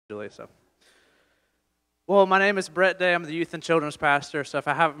Julie. Well, my name is Brett Day. I'm the youth and children's pastor. So if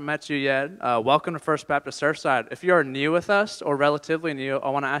I haven't met you yet, welcome to First Baptist Surfside. If you are new with us or relatively new, I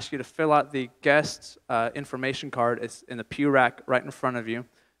want to ask you to fill out the guest information card. It's in the pew rack right in front of you.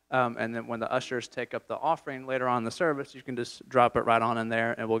 And then when the ushers take up the offering later on in the service, you can just drop it right on in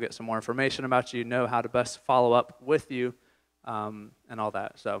there, and we'll get some more information about you, know how to best follow up with you, and all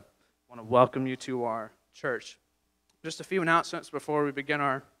that. So I want to welcome you to our church. Just a few announcements before we begin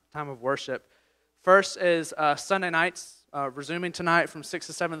our time of worship. First is Sunday nights, resuming tonight from 6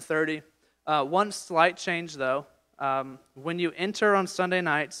 to 7:30. One slight change, though. When you enter on Sunday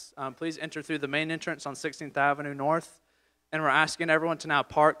nights, please enter through the main entrance on 16th Avenue North. And we're asking everyone to now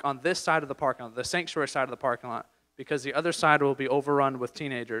park on this side of the parking lot, the sanctuary side of the parking lot, because the other side will be overrun with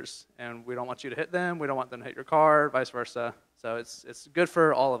teenagers. And we don't want you to hit them. We don't want them to hit your car, vice versa. So it's good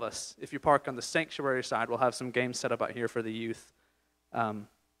for all of us. If you park on the sanctuary side, we'll have some games set up out here for the youth.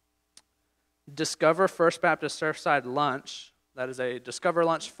 Discover First Baptist Surfside Lunch. That is a Discover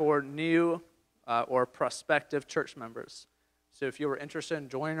lunch for new or prospective church members. So if you were interested in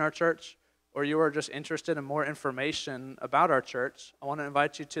joining our church, or you are just interested in more information about our church, I want to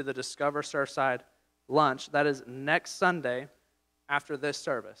invite you to the Discover Surfside Lunch. That is next Sunday after this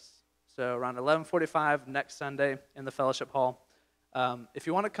service. So around 11:45 next Sunday in the fellowship hall. If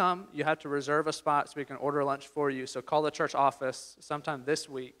you want to come, you have to reserve a spot so we can order lunch for you. So call the church office sometime this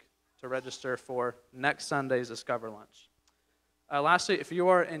week to register for next Sunday's Discover Lunch. Lastly, if you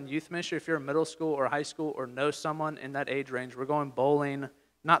are in youth ministry, if you're in middle school or high school or know someone in that age range, we're going bowling,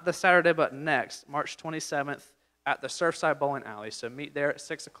 not this Saturday, but next, March 27th, at the Surfside Bowling Alley. So meet there at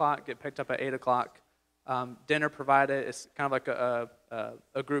 6 o'clock, get picked up at 8 o'clock. Dinner provided. It's kind of like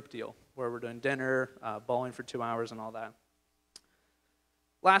a group deal where we're doing dinner, bowling for 2 hours, and all that.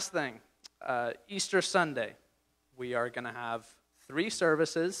 Last thing, Easter Sunday, we are going to have 3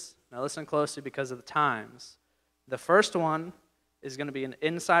 services. Now listen closely because of the times. The first one is going to be an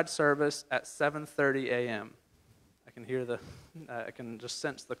inside service at 7:30 a.m. I can just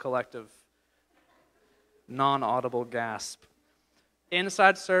sense the collective non-audible gasp.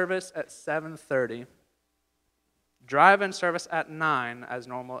 Inside service at 7:30. Drive-in service at 9 as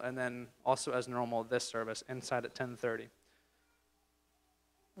normal, and then also as normal this service, inside at 10:30.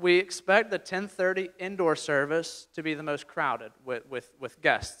 We expect the 10:30 indoor service to be the most crowded with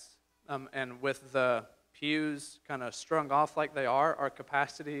guests. And with the pews kind of strung off like they are, our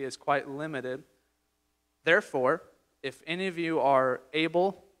capacity is quite limited. Therefore, if any of you are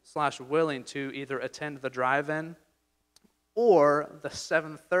able/willing to either attend the drive-in or the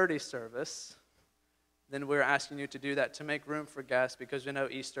 7:30 service, then we're asking you to do that to make room for guests, because we know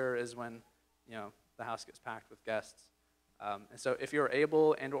Easter is when the house gets packed with guests. And so if you're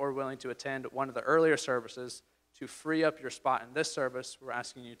able and or willing to attend one of the earlier services to free up your spot in this service, we're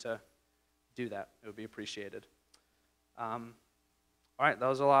asking you to do that. It would be appreciated. All right, that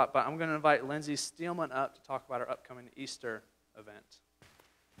was a lot, but I'm going to invite Lindsay Steelman up to talk about our upcoming Easter event.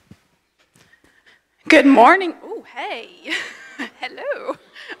 Good morning. Ooh, hey. Hello.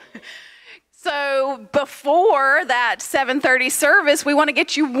 So before that 7:30 service, we want to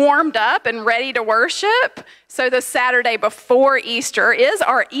get you warmed up and ready to worship. So the Saturday before Easter is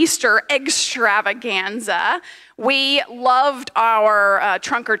our Easter extravaganza. We loved our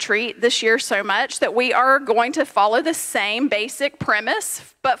trunk or treat this year so much that we are going to follow the same basic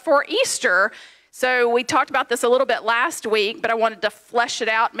premise, but for Easter. So we talked about this a little bit last week, but I wanted to flesh it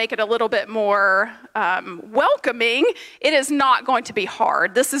out, make it a little bit more welcoming. It is not going to be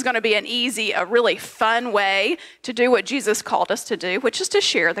hard. This is going to be an easy, a really fun way to do what Jesus called us to do, which is to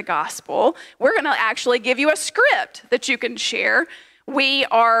share the gospel. We're going to actually give you a script that you can share. We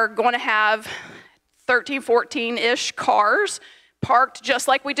are going to have 13, 14-ish cars parked just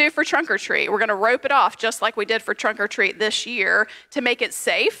like we do for trunk or treat. We're going to rope it off just like we did for trunk or treat this year to make it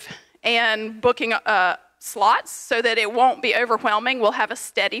safe, and booking slots so that it won't be overwhelming. We'll have a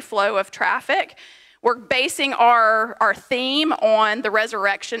steady flow of traffic. We're basing our theme on the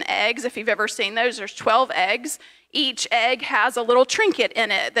resurrection eggs. If you've ever seen those, there's 12 eggs. Each egg has a little trinket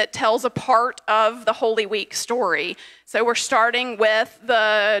in it that tells a part of the Holy Week story. So we're starting with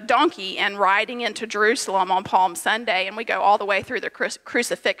the donkey and riding into Jerusalem on Palm Sunday, and we go all the way through the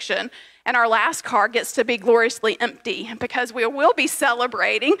crucifixion. And our last car gets to be gloriously empty, because we will be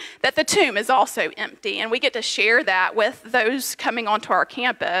celebrating that the tomb is also empty, and we get to share that with those coming onto our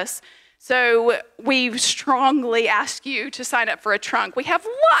campus. So we strongly ask you to sign up for a trunk. We have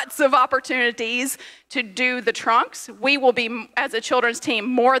lots of opportunities to do the trunks. We will be, as a children's team,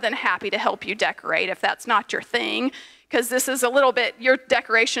 more than happy to help you decorate if that's not your thing. because this is a little bit, your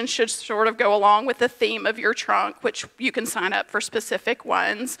decoration should sort of go along with the theme of your trunk, which you can sign up for specific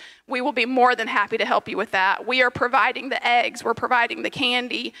ones. We will be more than happy to help you with that. We are providing the eggs, we're providing the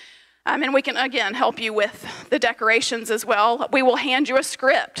candy, and we can, again, help you with the decorations as well. We will hand you a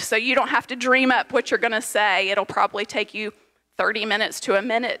script, so you don't have to dream up what you're going to say. It'll probably take you 30 minutes to a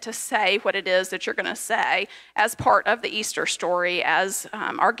minute to say what it is that you're going to say as part of the Easter story as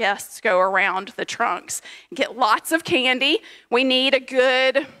our guests go around the trunks. Get lots of candy. We need a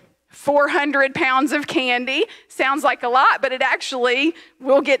good 400 pounds of candy. Sounds like a lot, but it actually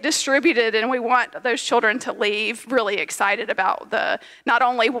will get distributed, and we want those children to leave really excited about not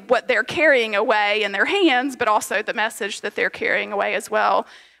only what they're carrying away in their hands, but also the message that they're carrying away as well.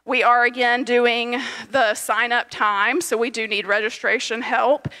 We are, again, doing the sign-up time, so we do need registration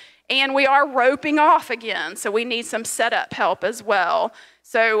help. And we are roping off again, so we need some setup help as well.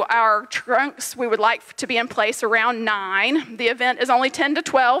 So our trunks, we would like to be in place around 9. The event is only 10 to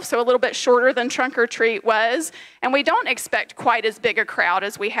 12, so a little bit shorter than Trunk or Treat was. And we don't expect quite as big a crowd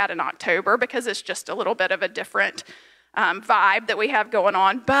as we had in October because it's just a little bit of a different vibe that we have going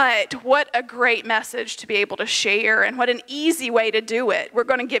on. But what a great message to be able to share, and what an easy way to do it. We're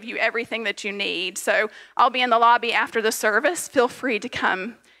going to give you everything that you need. So I'll be in the lobby after the service. Feel free to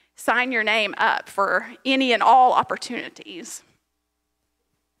come sign your name up for any and all opportunities.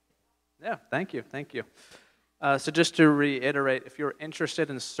 Yeah, thank you. So just to reiterate, if you're interested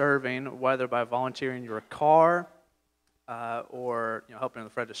in serving, whether by volunteering your car or helping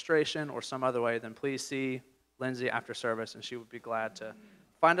with registration or some other way, then please see Lindsay after service, and she would be glad to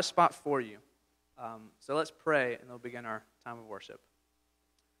find a spot for you. So let's pray, and we'll begin our time of worship.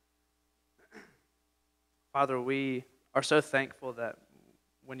 Father, we are so thankful that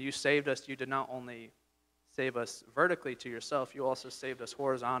when you saved us, you did not only save us vertically to yourself, you also saved us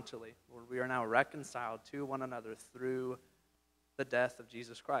horizontally. Lord, we are now reconciled to one another through the death of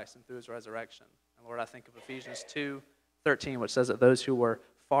Jesus Christ and through his resurrection. And Lord, I think of Ephesians 2:13, which says that those who were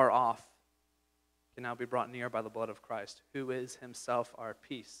far off can now be brought near by the blood of Christ, who is himself our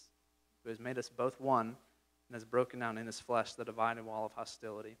peace, who has made us both one and has broken down in his flesh the dividing wall of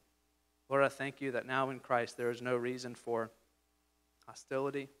hostility. Lord, I thank you that now in Christ there is no reason for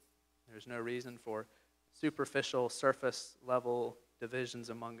hostility. There is no reason for superficial, surface-level divisions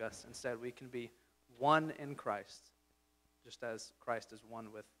among us. Instead, we can be one in Christ, just as Christ is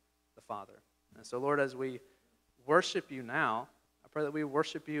one with the Father. And so, Lord, as we worship you now, I pray that we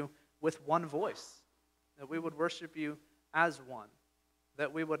worship you with one voice, that we would worship you as one,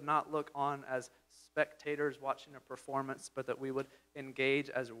 that we would not look on as spectators watching a performance, but that we would engage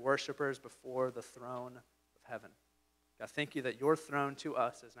as worshipers before the throne of heaven. God, thank you that your throne to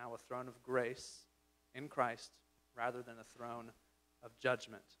us is now a throne of grace in Christ rather than a throne of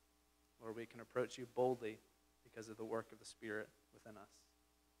judgment, where we can approach you boldly because of the work of the Spirit within us.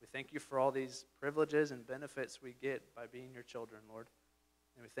 We thank you for all these privileges and benefits we get by being your children, Lord.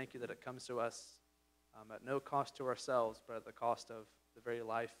 And we thank you that it comes to us at no cost to ourselves, but at the cost of the very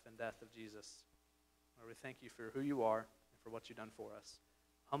life and death of Jesus. Lord, we thank you for who you are and for what you've done for us.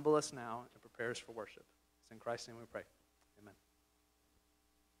 Humble us now and prepare us for worship. It's in Christ's name we pray. Amen.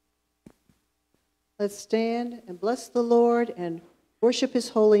 Let's stand and bless the Lord and worship his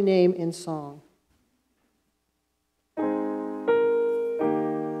holy name in song.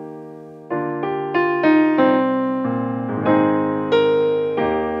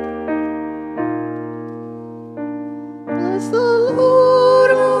 Bless the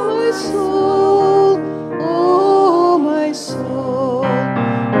Lord, oh my soul,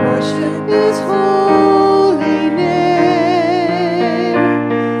 worship his holy name.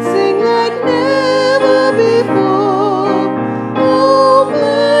 Sing like never before, oh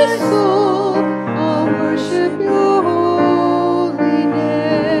my soul,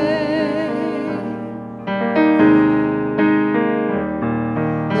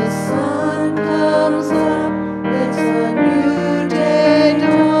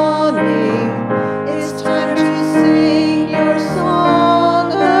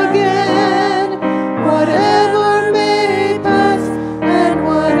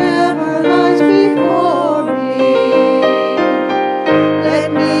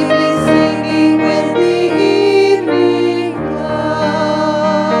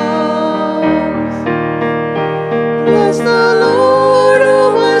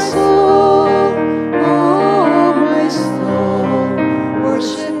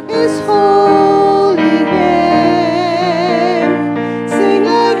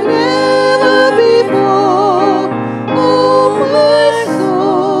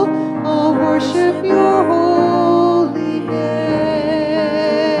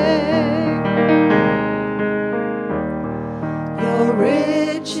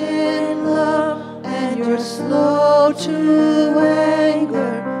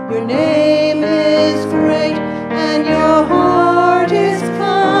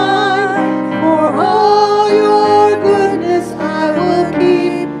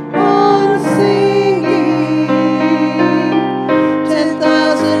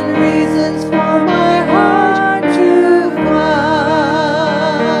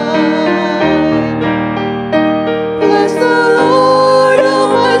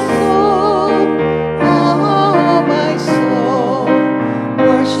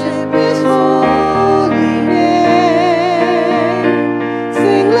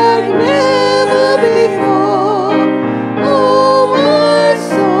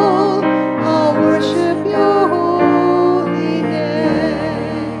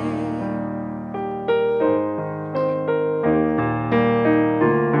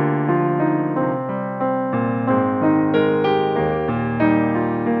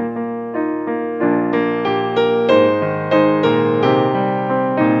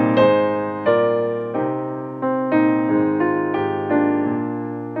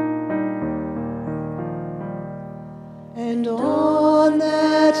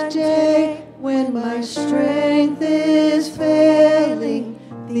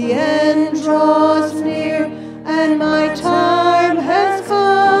 The end draws near, and my time has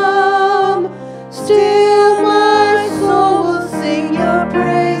come. Still my soul will sing your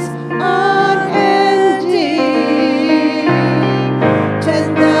praise unending.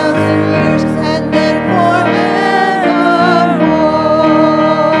 10,000 years and then forevermore.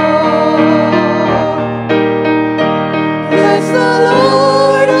 Bless the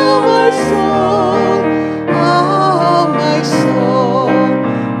Lord, oh my soul, oh my soul.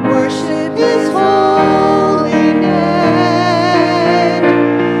 Worship His holy name.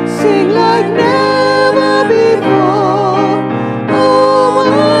 Sing like never before. Oh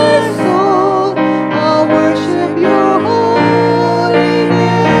my soul, I'll worship your holy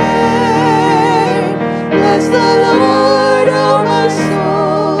name. Bless the Lord, oh my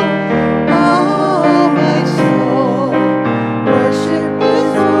soul, oh my soul. Worship His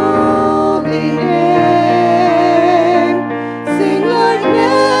holy name. Sing like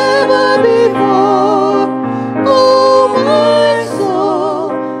never before. Oh my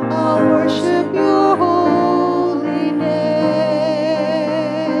soul, I'll worship your holy name.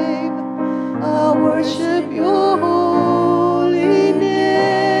 I'll worship your holy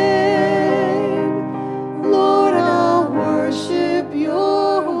name. Lord, I'll worship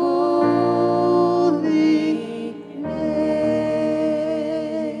your holy name.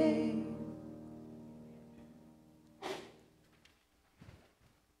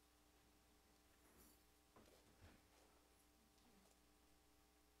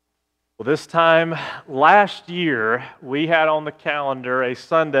 Well, this time last year, we had on the calendar a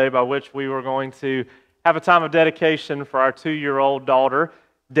Sunday by which we were going to have a time of dedication for our 2-year-old daughter,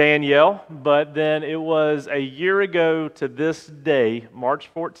 Danielle. But then it was a year ago to this day, March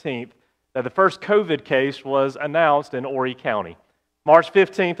 14th, that the first COVID case was announced in Horry County. March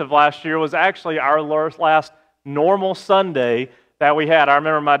 15th of last year was actually our last normal Sunday that we had. I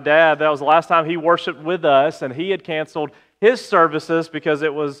remember my dad, that was the last time he worshiped with us, and he had canceled his services because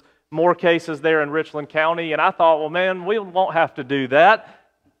it was more cases there in Richland County. And I thought, well, man, we won't have to do that.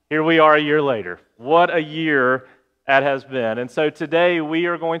 Here we are a year later. What a year that has been. And so today we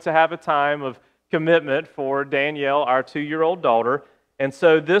are going to have a time of commitment for Danielle, our 2-year-old daughter. And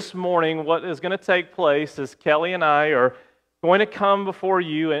so this morning, what is going to take place is Kelly and I are going to come before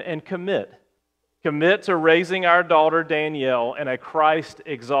you and commit to raising our daughter Danielle in a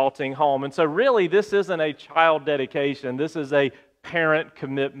Christ-exalting home. And so really, this isn't a child dedication. This is a parent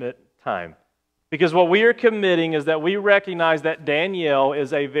commitment time. Because what we are committing is that we recognize that Danielle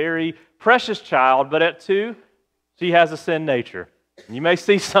is a very precious child, but at 2, she has a sin nature. And you may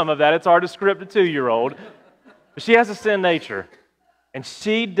see some of that. It's hard to script a 2-year-old. But she has a sin nature. And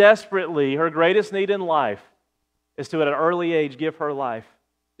she desperately, her greatest need in life is to, at an early age, give her life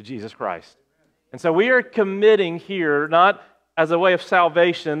to Jesus Christ. And so we are committing here, not as a way of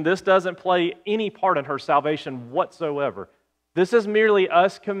salvation. This doesn't play any part in her salvation whatsoever. This is merely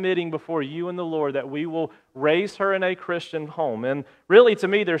us committing before you and the Lord that we will raise her in a Christian home. And really, to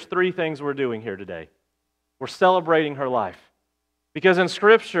me, there's 3 things we're doing here today. We're celebrating her life. Because in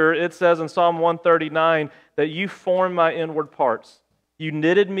Scripture, it says in Psalm 139 that you formed my inward parts. You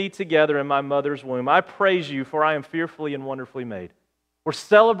knitted me together in my mother's womb. I praise you, for I am fearfully and wonderfully made. We're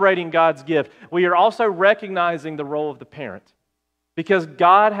celebrating God's gift. We are also recognizing the role of the parent. Because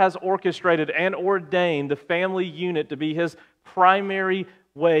God has orchestrated and ordained the family unit to be His primary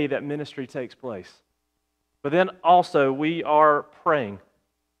way that ministry takes place. But then also we are praying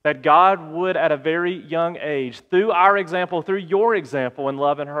that God would, at a very young age, through our example, through your example in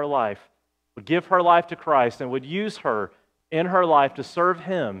love in her life, would give her life to Christ and would use her in her life to serve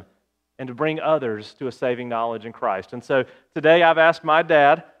Him and to bring others to a saving knowledge in Christ. And so today I've asked my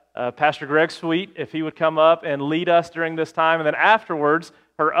dad, Pastor Greg Sweet, if he would come up and lead us during this time. And then afterwards,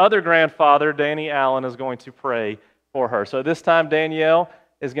 her other grandfather, Danny Allen, is going to pray for her. So this time, Danielle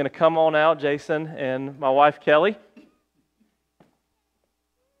is going to come on out, Jason and my wife, Kelly.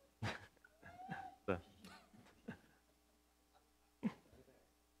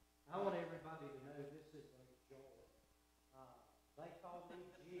 I want everybody to know this is a joy. They call me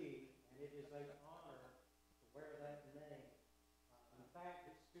G, and it is an honor to wear that name. In fact,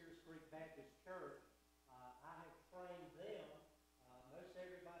 at Spears Creek Baptist Church, I have trained them. Most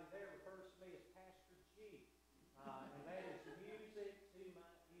everybody there refers to me as Pastor G, and that is music to my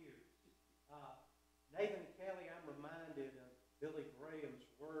ears. Nathan and Kelly, I'm reminded of Billy Graham's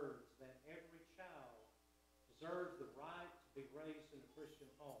words that every child deserves the right to be raised in a Christian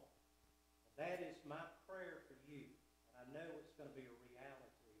home. That is my prayer for you, and I know it's going to be a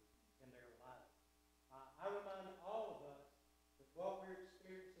reality in their life. I remind all of us that what we're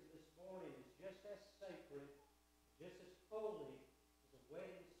experiencing this morning is just as sacred, just as holy as a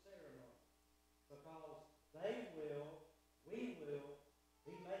wedding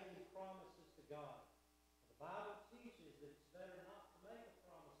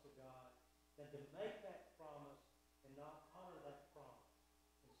to make that promise and not honor that promise.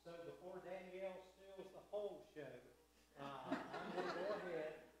 And so before Danielle steals the whole show, I'm going to go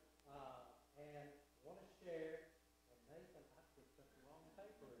ahead and want to share. And Nathan, I put the wrong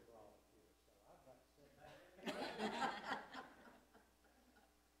paper in wrong here, so I've got to sit back.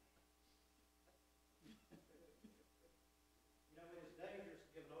 You know, it is dangerous to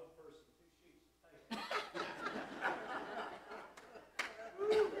give an old person 2 sheets of paper.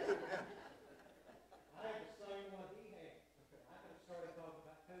 I had the same one he had. I could have started talking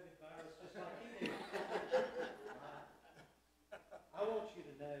about COVID virus just like he did. I want you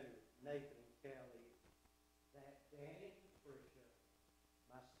to know, Nathan and Kelly, that Danny and Patricia,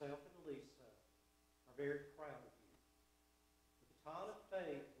 myself and Lisa, are very proud of you. The baton of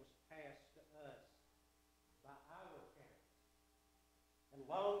faith was passed to us by our parents. And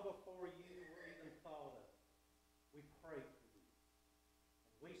long before you were even thought of, we prayed for you.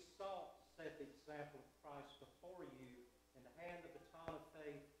 And we sought to set the example of Christ before you and to hand the baton of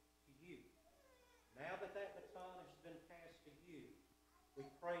faith to you. Now that that baton has been passed to you, we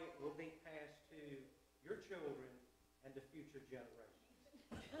pray it will be passed to your children and to future generations.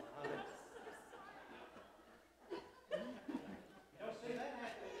 You don't see that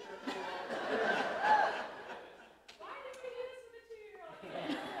happening. Why did we do this with a 2-year-old?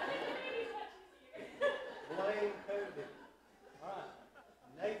 Blame COVID. All right.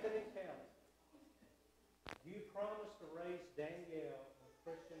 Nathan and Kelly, you promised to raise Danielle in a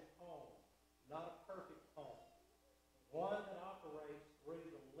Christian home, not a perfect home, one that operates through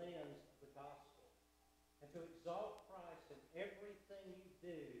the lens of the gospel, and to exalt Christ in everything you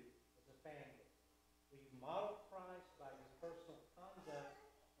do as a family. Will you model Christ by your personal conduct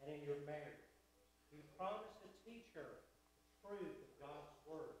and in your marriage? You promise to teach her the truth of God's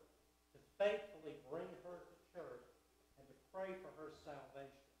Word, to faithfully bring her to church, and to pray for her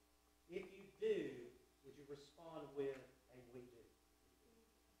salvation. If you do, would you respond with a "we do"?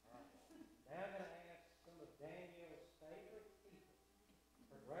 All right. Now I'm going to ask some of Danielle's favorite people,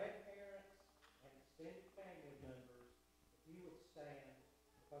 her grandparents and extended family members, if you would stand,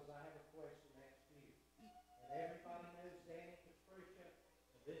 because I have a question to ask you. And everybody knows Danny and Patricia,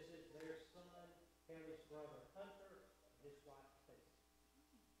 and this is their son, Kelly's brother Hunter, and his wife Stacy.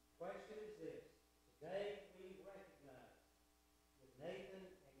 The question is this: today we recognize with Nathan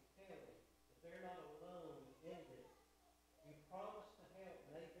and Kelly that they're not alone in this. You promise to help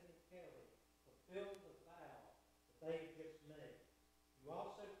Nathan and Kelly fulfill the vow that they've just made. You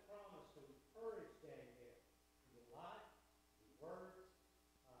also promise to encourage Danielle in your life, your words,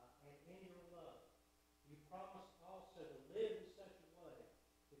 and in your love. You promise also to live in such a way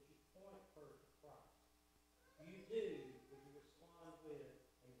that you point her to Christ. If you do, would you respond with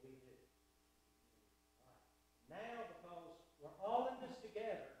a "we do"? All right. Now, because we're all in this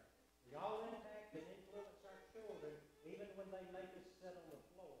together, we all impact and influence our children, even when they make us sit on the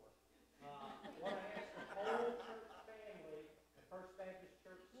floor. I want to ask the whole church family at First Baptist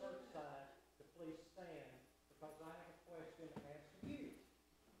Church Surfside to please stand, because I have a question to ask you.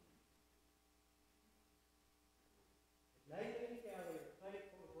 If Nathan and Kelly are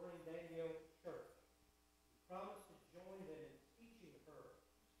faithful to bring Danielle to church, you promise to join them in teaching her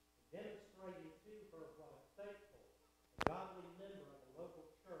and demonstrating to her what a faithful and godly member of a local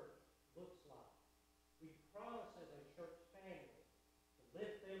church looks like. We promise as a church family to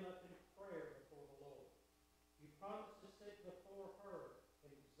lift them up in prayer before the Lord. You promise to set before her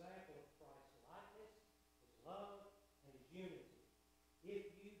an example of Christ's likeness, His love, and His unity.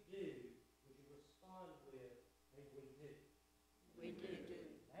 If you do, would you respond with a "we do"? We do.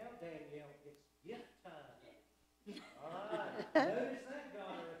 Now, Danielle, it's gift time. All right. Notice that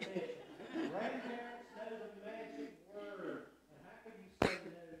got her attention. Grandparents know the magic word. And how can you say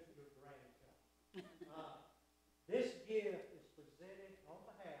no to your grandchild? This gift is presented on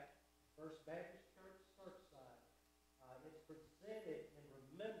behalf of First Baptist Church Surfside. It's presented in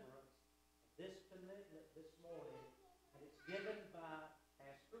remembrance of this commitment this morning, and it's given by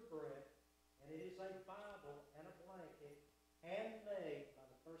Pastor Brett, and it is a Bible and a blanket handmade by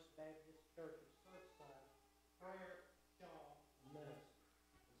the First Baptist Church of Surfside Prayer Shawl Ministry.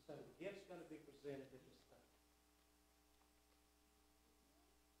 And so the gift's going to be presented at this time.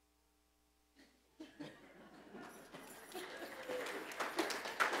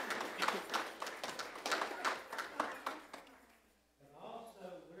 And also,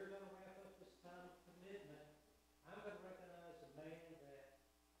 we're going to wrap up this time of commitment. I'm going to recognize a man that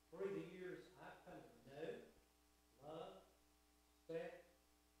through the years I've come to know, love, respect,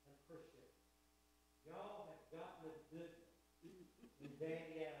 and appreciate. Y'all have gotten a good one in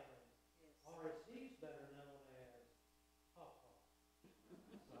Danny Allen, or as he's better known as Papa.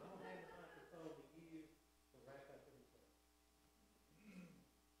 So I'm going to hand the microphone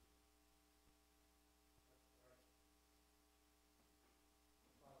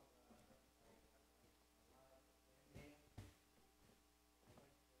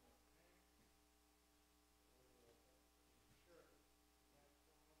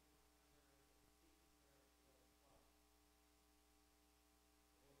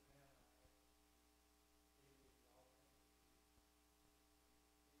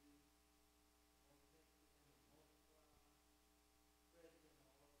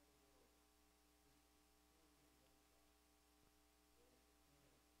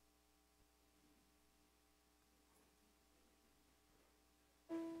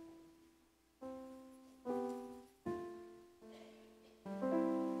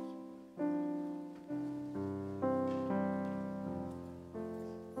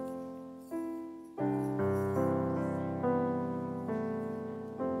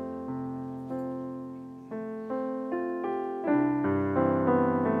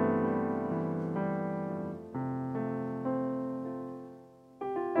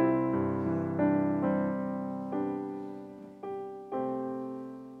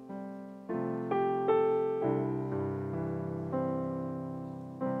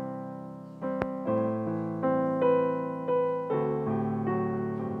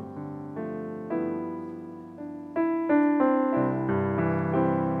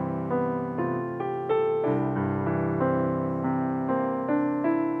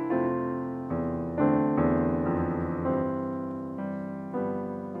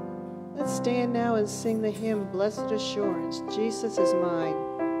stand now and sing the hymn, Blessed Assurance, Jesus is mine.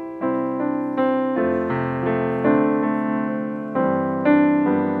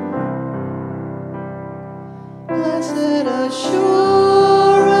 Blessed assurance,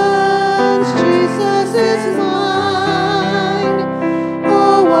 Jesus is mine.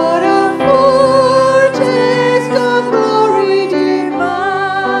 Oh, what a foretaste of glory divine,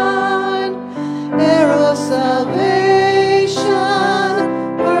 heir of salvation,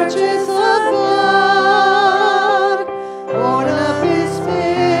 purchase of blood, born of His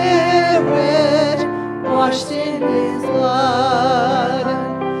Spirit, washed in His blood.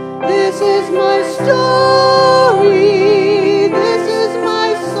 This is my story, this is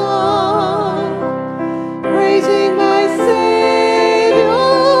my song, praising my Savior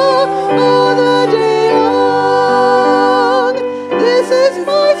all the day long. This is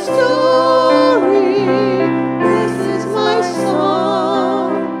my story, this is my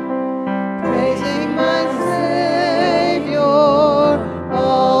song, praising my Savior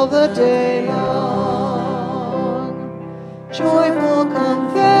all the day long. Joyful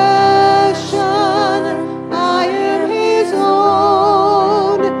confession, I am His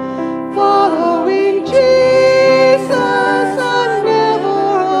own, following Jesus, I'm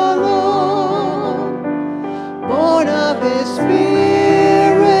never alone. Born of His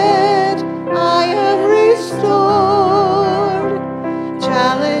Spirit, I am restored,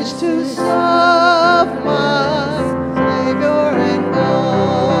 challenged to serve my Savior and God.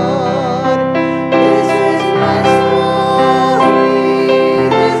 This is my story,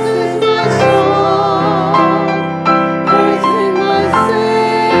 this is my song, praising my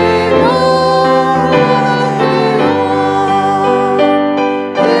Savior all day long.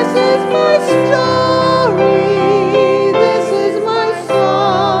 This is my story, this is my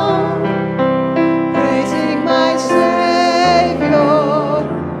song, praising my Savior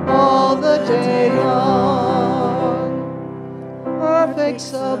all the day long. Perfect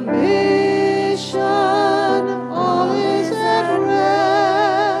submission, all is at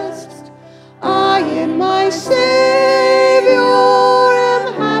rest. I in my Savior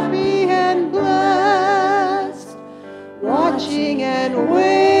am happy and blessed, watching and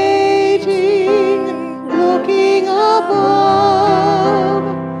waiting, looking above,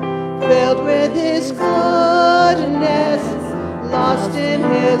 filled with His goodness, lost in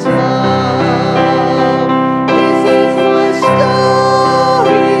His love. This is my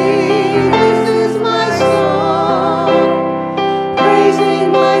story, this is my song,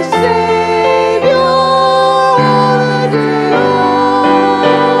 praising my Savior all the day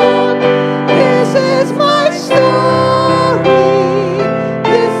long. This is my story,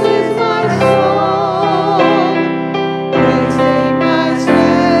 this is my song, praising my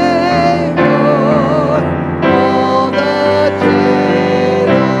Savior all the day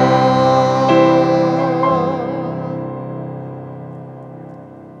long.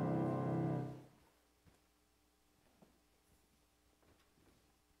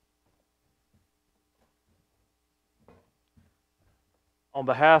 On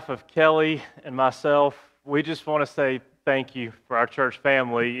behalf of Kelly and myself, we just want to say thank you for our church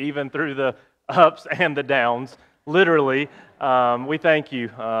family, even through the ups and the downs. Literally, we thank you.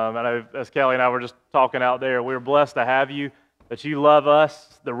 I know as Kelly and I were just talking out there, we're blessed to have you, that you love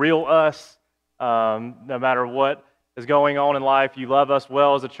us, the real us, no matter what is going on in life. You love us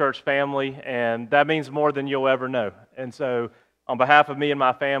well as a church family, and that means more than you'll ever know. And so on behalf of me and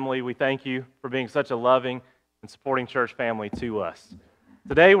my family, we thank you for being such a loving and supporting church family to us.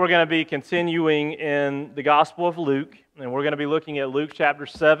 Today we're going to be continuing in the Gospel of Luke, and we're going to be looking at Luke chapter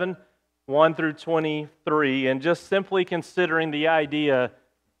 7, 1 through 23, and just simply considering the idea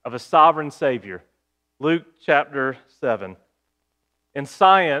of a sovereign Savior. Luke chapter 7. In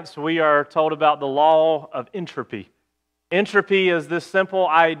science, we are told about the law of entropy. Entropy is this simple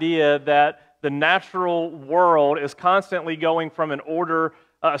idea that the natural world is constantly going from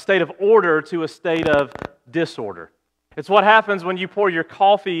a state of order to a state of disorder. It's what happens when you pour your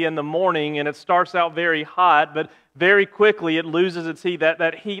coffee in the morning and it starts out very hot, but very quickly it loses its heat.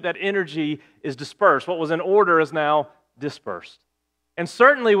 That heat, that energy is dispersed. What was in order is now dispersed. And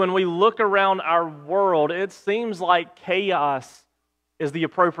certainly when we look around our world, it seems like chaos is the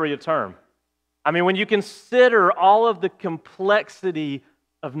appropriate term. I mean, when you consider all of the complexity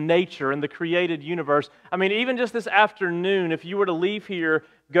of nature and the created universe, I mean, even just this afternoon, if you were to leave here,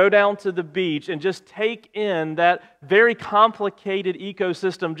 go down to the beach and just take in that very complicated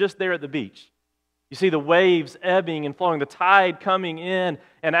ecosystem just there at the beach. You see the waves ebbing and flowing, the tide coming in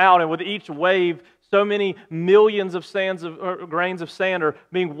and out, and with each wave, so many millions of grains of sand are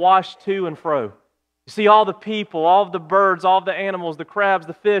being washed to and fro. You You see all the people, all of the birds, all of the animals, the crabs,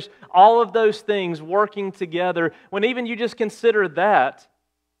 the fish, all of those things working together. When even you just consider that,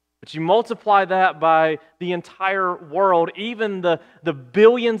 but you multiply that by the entire world, even the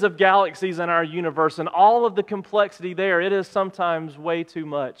billions of galaxies in our universe and all of the complexity there, it is sometimes way too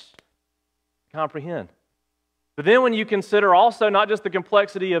much to comprehend. But then when you consider also not just the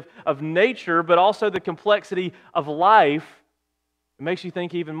complexity of nature, but also the complexity of life, it makes you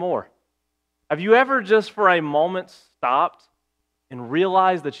think even more. Have you ever just for a moment stopped and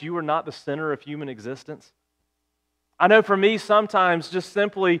realized that you are not the center of human existence? I know for me sometimes just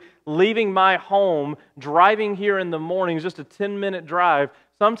simply leaving my home, driving here in the mornings, just a 10-minute drive,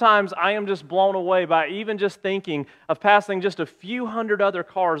 sometimes I am just blown away by even just thinking of passing just a few hundred other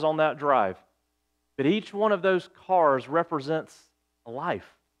cars on that drive. But each one of those cars represents a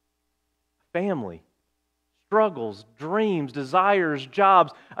life, a family, struggles, dreams, desires,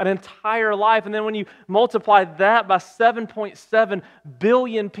 jobs, an entire life. And then when you multiply that by 7.7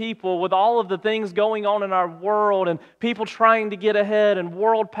 billion people with all of the things going on in our world and people trying to get ahead and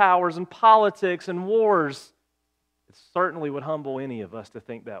world powers and politics and wars, it certainly would humble any of us to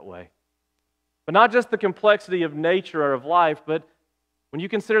think that way. But not just the complexity of nature or of life, but when you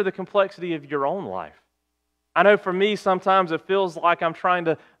consider the complexity of your own life. I know for me, sometimes it feels like I'm trying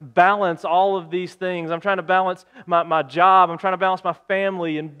to balance all of these things. I'm trying to balance my job. I'm trying to balance my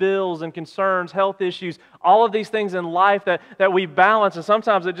family and bills and concerns, health issues, all of these things in life that we balance. And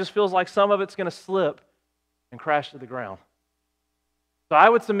sometimes it just feels like some of it's going to slip and crash to the ground. So I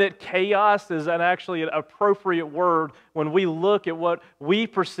would submit chaos is actually an appropriate word when we look at what we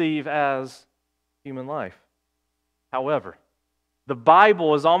perceive as human life. However, the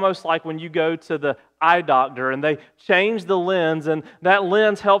Bible is almost like when you go to the eye doctor and they change the lens, and that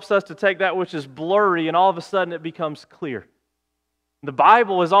lens helps us to take that which is blurry and all of a sudden it becomes clear. The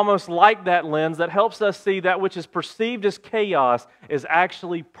Bible is almost like that lens that helps us see that which is perceived as chaos is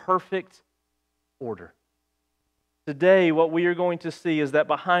actually perfect order. Today, what we are going to see is that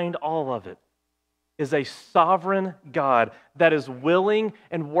behind all of it is a sovereign God that is willing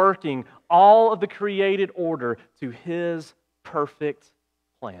and working all of the created order to His perfect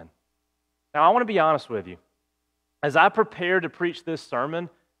plan. Now, I want to be honest with you. As I prepared to preach this sermon,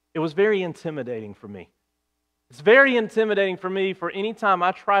 it was very intimidating for me. It's very intimidating for me for any time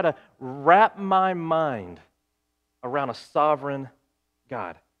I try to wrap my mind around a sovereign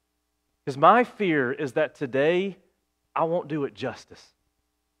God. Because my fear is that today I won't do it justice.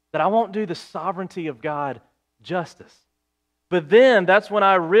 That I won't do the sovereignty of God justice. But then that's when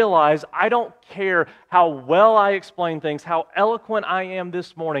I realize I don't care how well I explain things, how eloquent I am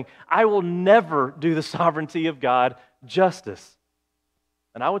this morning. I will never do the sovereignty of God justice.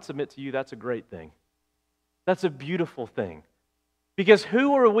 And I would submit to you that's a great thing. That's a beautiful thing. Because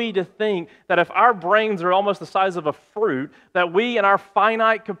who are we to think that if our brains are almost the size of a fruit, that we in our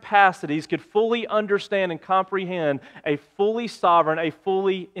finite capacities could fully understand and comprehend a fully sovereign, a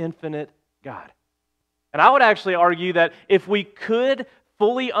fully infinite God? And I would actually argue that if we could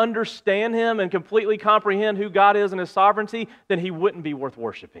fully understand Him and completely comprehend who God is and His sovereignty, then He wouldn't be worth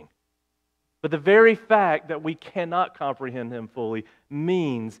worshiping. But the very fact that we cannot comprehend Him fully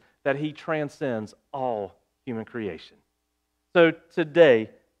means that He transcends all human creation. So today,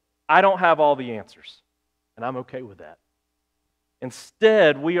 I don't have all the answers, and I'm okay with that.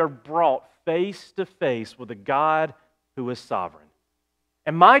 Instead, we are brought face to face with a God who is sovereign.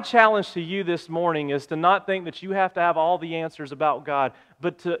 And my challenge to you this morning is to not think that you have to have all the answers about God,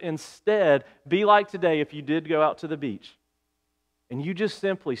 but to instead be like today if you did go out to the beach and you just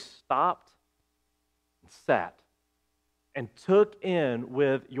simply stopped and sat and took in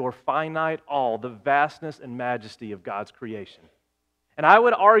with your finite awe the vastness and majesty of God's creation. And I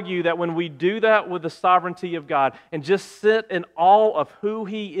would argue that when we do that with the sovereignty of God and just sit in awe of who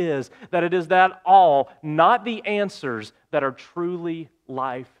He is, that it is that awe, not the answers, that are truly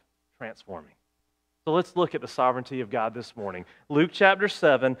life-transforming. So let's look at the sovereignty of God this morning. Luke chapter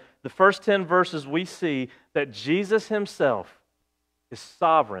 7, the first 10 verses, we see that Jesus Himself is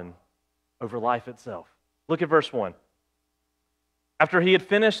sovereign over life itself. Look at verse 1. After He had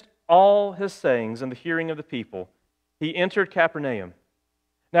finished all His sayings in the hearing of the people, He entered Capernaum.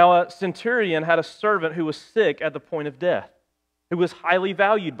 Now a centurion had a servant who was sick at the point of death, who was highly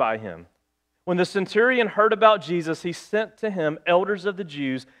valued by him. When the centurion heard about Jesus, he sent to him elders of the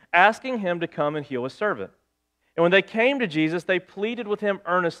Jews, asking him to come and heal his servant. And when they came to Jesus, they pleaded with him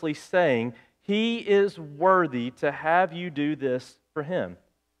earnestly, saying, "He is worthy to have you do this for him.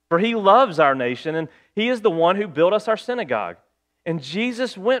 For he loves our nation, and he is the one who built us our synagogue." And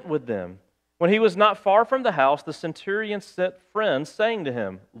Jesus went with them. When he was not far from the house, the centurion sent friends, saying to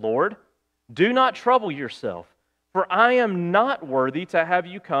him, "Lord, Do not trouble yourself, for I am not worthy to have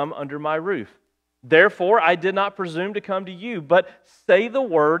you come under my roof. Therefore I did not presume to come to you, but say the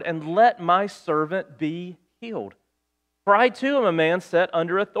word, and let my servant be healed. For I too am a man set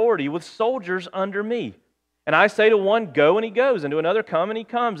under authority, with soldiers under me. And I say to one, go, and he goes, and to another, come, and he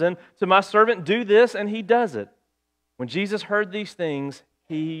comes, and to my servant, do this, and he does it. When Jesus heard these things,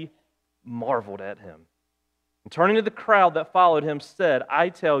 he marveled at him. And turning to the crowd that followed him, said, I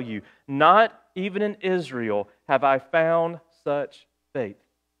tell you, not even in Israel have I found such faith.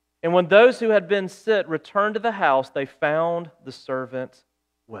 And when those who had been sent returned to the house, they found the servant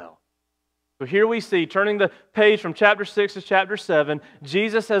well. So here we see, turning the page from chapter 6 to chapter 7,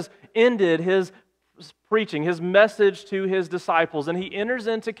 Jesus has ended his preaching, his message to his disciples, and he enters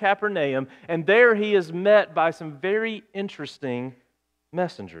into Capernaum, and there he is met by some very interesting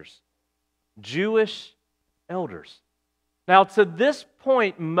messengers, Jewish elders. Now, to this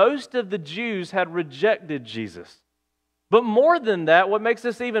point, most of the Jews had rejected Jesus. But more than that, what makes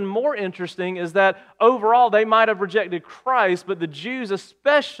this even more interesting is that overall they might have rejected Christ, but the Jews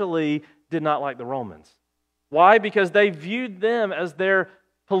especially did not like the Romans. Why? Because they viewed them as their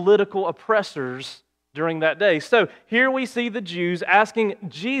political oppressors during that day. So here we see the Jews asking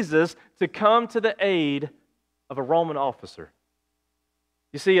Jesus to come to the aid of a Roman officer.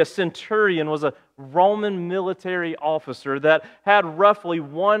 You see, a centurion was a Roman military officer that had roughly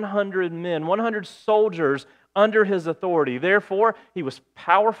 100 men, 100 soldiers under his authority. Therefore, he was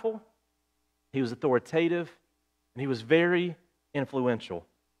powerful, he was authoritative, and he was very influential.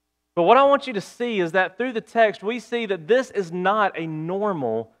 But what I want you to see is that through the text, we see that this is not a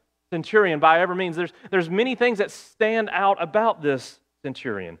normal centurion by every means. There's many things that stand out about this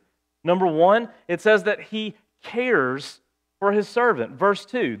centurion. Number one, it says that he cares for his servant. Verse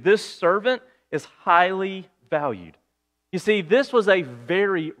 2, this servant is highly valued. You see, this was a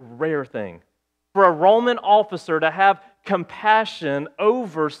very rare thing for a Roman officer to have compassion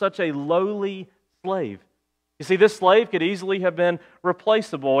over such a lowly slave. You see, this slave could easily have been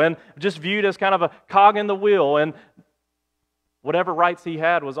replaceable and just viewed as kind of a cog in the wheel, and whatever rights he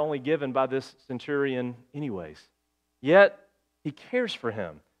had was only given by this centurion anyways. Yet, he cares for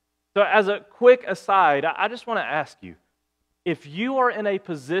him. So as a quick aside, I just want to ask you, if you are in a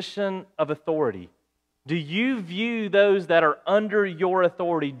position of authority, do you view those that are under your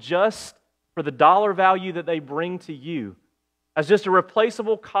authority just for the dollar value that they bring to you as just a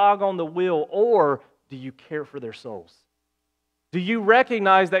replaceable cog on the wheel, or do you care for their souls? Do you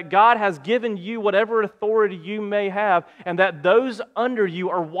recognize that God has given you whatever authority you may have, and that those under you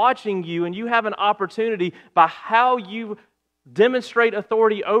are watching you, and you have an opportunity by how you demonstrate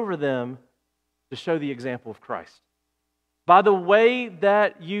authority over them to show the example of Christ? By the way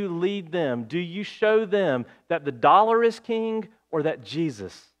that you lead them, do you show them that the dollar is king or that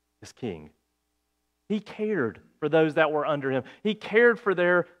Jesus is king? He cared for those that were under him. He cared for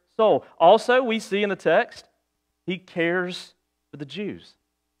their soul. Also, we see in the text, he cares for the Jews.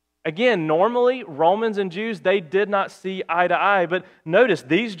 Again, normally, Romans and Jews, they did not see eye to eye. But notice,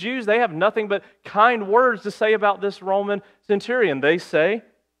 these Jews, they have nothing but kind words to say about this Roman centurion. They say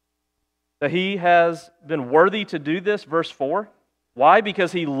that he has been worthy to do this, verse 4. Why?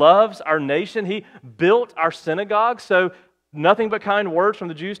 Because he loves our nation. He built our synagogue. So nothing but kind words from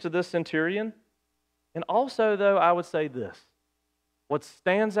the Jews to this centurion. And also, though, I would say this. What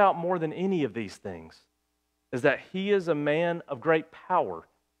stands out more than any of these things is that he is a man of great power,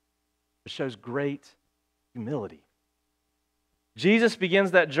 but shows great humility. Jesus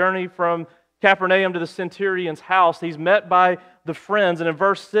begins that journey from Capernaum to the centurion's house. He's met by the friends, and in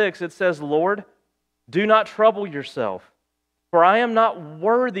verse 6 it says, Lord, do not trouble yourself, for I am not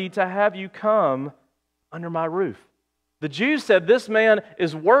worthy to have you come under my roof. The Jews said, this man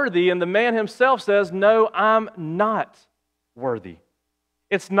is worthy, and the man himself says, no, I'm not worthy.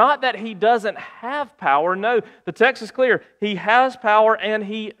 It's not that he doesn't have power. No, the text is clear. He has power and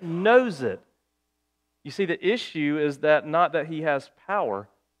he knows it. You see, the issue is that not that he has power,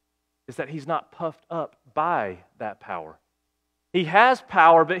 is that he's not puffed up by that power. He has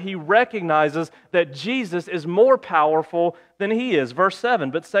power, but he recognizes that Jesus is more powerful than he is. Verse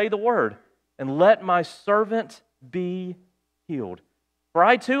 7, but say the word, and let my servant be healed. For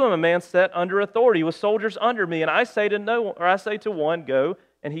I too am a man set under authority with soldiers under me, and I say to one, go,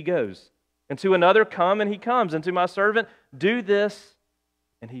 and he goes. And to another, come, and he comes. And to my servant, do this,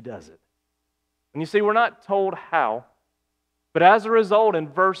 and he does it. And you see, we're not told how, but as a result, in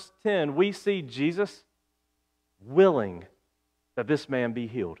verse 10, we see Jesus willing that this man be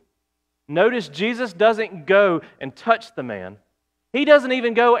healed. Notice Jesus doesn't go and touch the man. He doesn't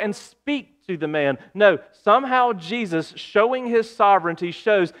even go and speak to the man. No, somehow Jesus, showing his sovereignty,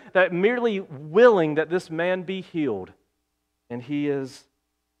 shows that merely willing that this man be healed, and he is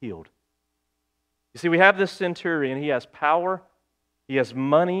healed. You see, we have this centurion. He has power, he has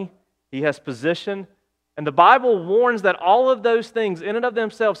money, he has position, and the Bible warns that all of those things in and of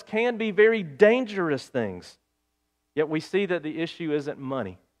themselves can be very dangerous things. Yet we see that the issue isn't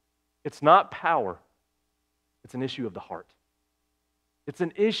money. It's not power. It's an issue of the heart. It's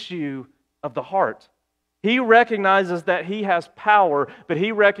an issue of the heart. He recognizes that he has power, but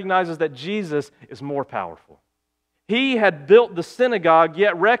he recognizes that Jesus is more powerful. He had built the synagogue,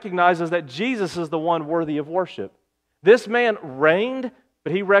 yet recognizes that Jesus is the one worthy of worship. This man reigned,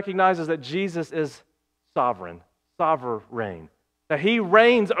 but he recognizes that Jesus is sovereign, sovereign, that he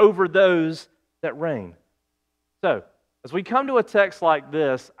reigns over those that reign. So, as we come to a text like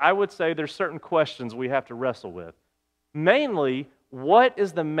this, I would say there's certain questions we have to wrestle with. Mainly, what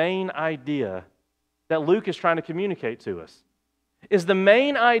is the main idea that Luke is trying to communicate to us? Is the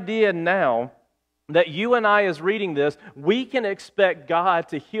main idea now that you and I, as reading this, we can expect God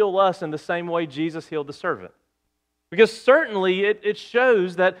to heal us in the same way Jesus healed the servant? Because certainly it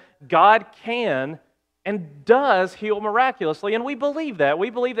shows that God can and does heal miraculously, and we believe that. We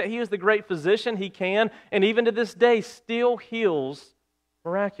believe that He is the great physician. He can, and even to this day, still heals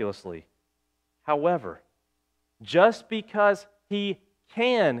miraculously. However, just because He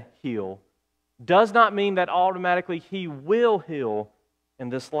can heal does not mean that automatically He will heal in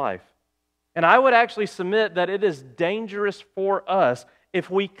this life. And I would actually submit that it is dangerous for us if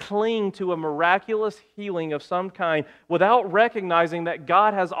we cling to a miraculous healing of some kind without recognizing that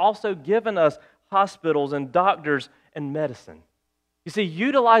God has also given us hospitals and doctors and medicine. You see,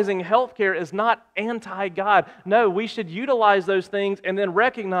 utilizing healthcare is not anti-God. No, we should utilize those things and then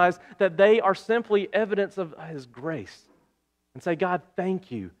recognize that they are simply evidence of His grace. And say, God,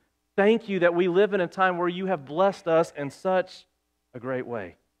 thank you. Thank you that we live in a time where you have blessed us in such a great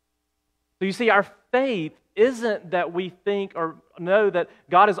way. So you see, our faith isn't that we think or know that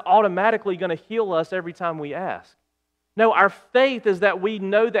God is automatically going to heal us every time we ask. No, our faith is that we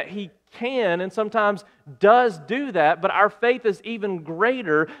know that He can and sometimes does do that, but our faith is even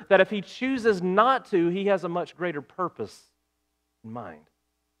greater that if He chooses not to, He has a much greater purpose in mind.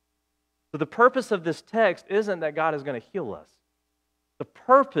 So the purpose of this text isn't that God is going to heal us. The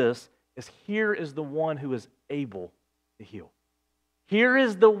purpose is here is the one who is able to heal. Here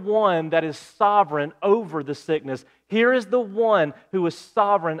is the one that is sovereign over the sickness. Here is the one who is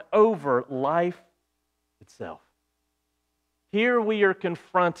sovereign over life itself. Here we are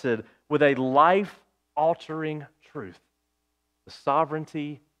confronted with a life-altering truth, the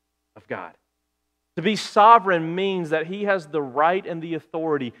sovereignty of God. To be sovereign means that He has the right and the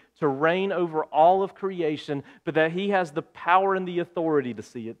authority to reign over all of creation, but that He has the power and the authority to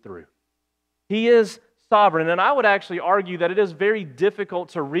see it through. He is sovereign, and I would actually argue that it is very difficult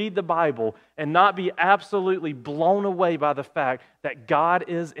to read the Bible and not be absolutely blown away by the fact that God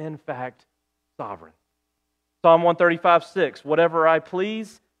is in fact sovereign. Psalm 135:6, whatever I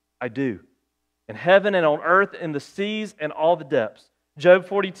please, I do. In heaven and on earth, in the seas and all the depths. Job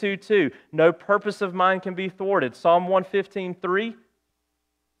 42:2, no purpose of mine can be thwarted. Psalm 115:3,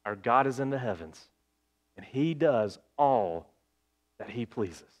 our God is in the heavens, and He does all that He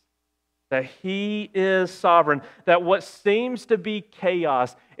pleases. That He is sovereign, that what seems to be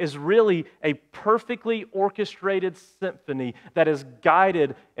chaos is really a perfectly orchestrated symphony that is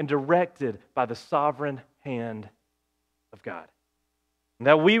guided and directed by the sovereign hand of God. And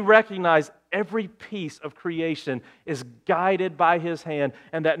that we recognize every piece of creation is guided by His hand,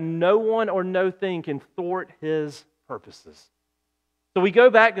 and that no one or no thing can thwart His purposes. So we go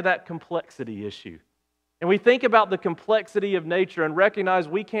back to that complexity issue. And we think about the complexity of nature and recognize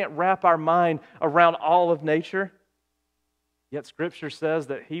we can't wrap our mind around all of nature. Yet Scripture says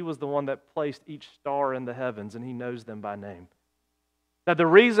that He was the one that placed each star in the heavens, and He knows them by name. That the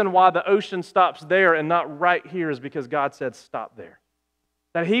reason why the ocean stops there and not right here is because God said stop there.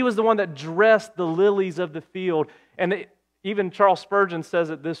 That He was the one that dressed the lilies of the field. And even Charles Spurgeon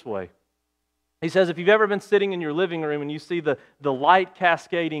says it this way. He says, if you've ever been sitting in your living room and you see the light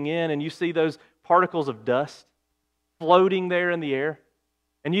cascading in and you see those particles of dust floating there in the air,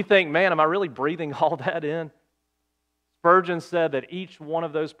 and you think, man, am I really breathing all that in? Spurgeon said that each one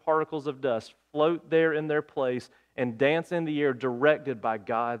of those particles of dust float there in their place and dance in the air directed by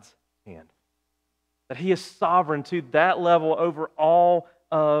God's hand. That He is sovereign to that level over all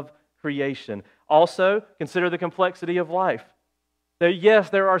of creation. Also, consider the complexity of life. That yes,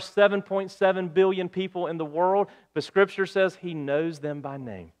 there are 7.7 billion people in the world, but Scripture says He knows them by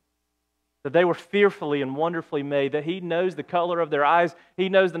name. that they were fearfully and wonderfully made, that He knows the color of their eyes, He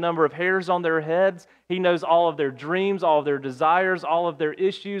knows the number of hairs on their heads, He knows all of their dreams, all of their desires, all of their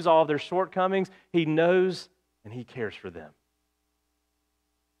issues, all of their shortcomings. He knows and He cares for them.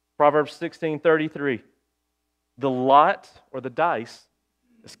 Proverbs 16:33, the lot or the dice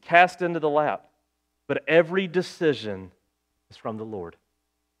is cast into the lap, but every decision is from the Lord.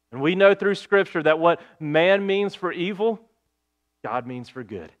 And we know through Scripture that what man means for evil, God means for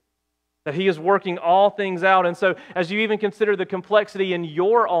good. That He is working all things out. And so as you even consider the complexity in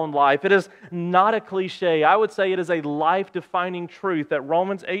your own life, it is not a cliche. I would say it is a life-defining truth that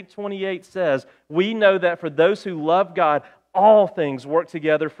Romans 8:28 says, we know that for those who love God, all things work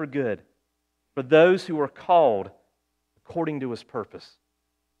together for good, for those who are called according to His purpose.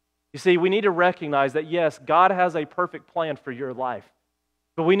 You see, we need to recognize that yes, God has a perfect plan for your life,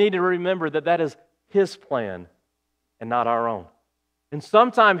 but we need to remember that that is His plan and not our own. And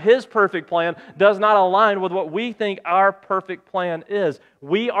sometimes His perfect plan does not align with what we think our perfect plan is.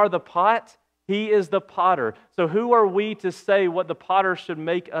 We are the pot, He is the potter. So who are we to say what the potter should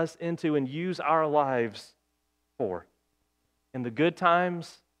make us into and use our lives for? In the good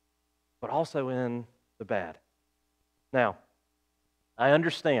times, but also in the bad. Now, I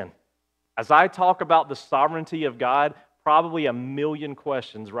understand, as I talk about the sovereignty of God, probably a million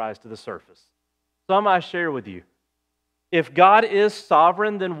questions rise to the surface. Some I share with you. If God is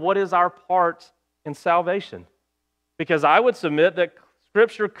sovereign, then what is our part in salvation? Because I would submit that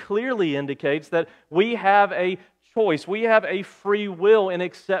Scripture clearly indicates that we have a choice. We have a free will in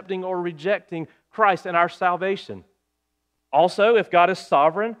accepting or rejecting Christ and our salvation. Also, if God is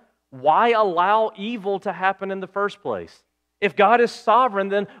sovereign, why allow evil to happen in the first place? If God is sovereign,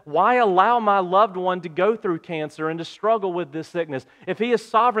 then why allow my loved one to go through cancer and to struggle with this sickness? If He is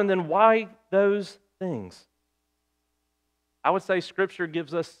sovereign, then why those things? I would say Scripture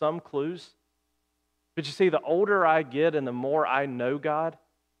gives us some clues. But you see, the older I get and the more I know God,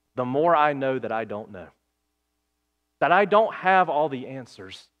 the more I know that I don't know. That I don't have all the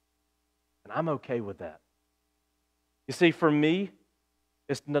answers. And I'm okay with that. You see, for me,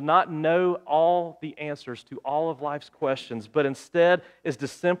 it's to not know all the answers to all of life's questions, but instead is to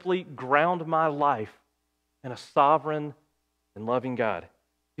simply ground my life in a sovereign and loving God.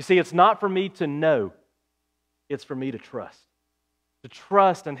 You see, it's not for me to know, it's for me to trust. To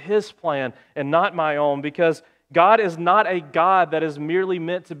trust in His plan and not my own, because God is not a God that is merely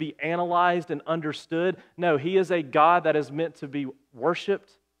meant to be analyzed and understood. No, He is a God that is meant to be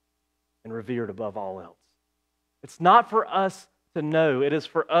worshiped and revered above all else. It's not for us to know, it is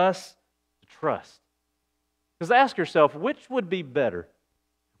for us to trust. Because ask yourself, which would be better?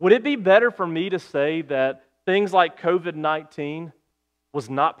 Would it be better for me to say that things like COVID-19 was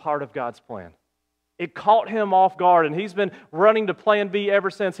not part of God's plan? It caught Him off guard, and He's been running to plan B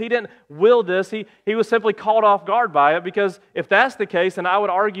ever since. He didn't will this. He was simply caught off guard by it, because if that's the case, then I would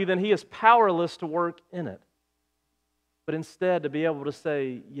argue then He is powerless to work in it. But instead, to be able to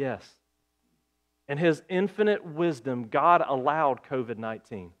say yes. In His infinite wisdom, God allowed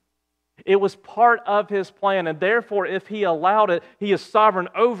COVID-19. It was part of His plan, and therefore, if He allowed it, He is sovereign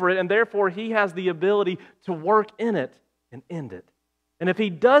over it, and therefore He has the ability to work in it and end it. And if He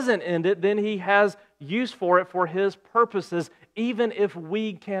doesn't end it, then He has use for it for His purposes, even if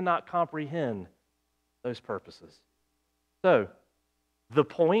we cannot comprehend those purposes. So, the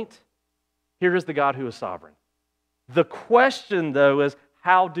point, here is the God who is sovereign. The question, though, is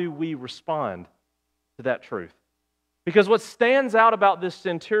how do we respond to that truth? Because what stands out about this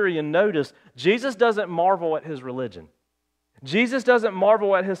centurion, notice, Jesus doesn't marvel at his religion. Jesus doesn't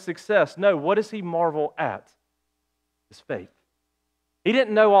marvel at his success. No, what does He marvel at? His faith. He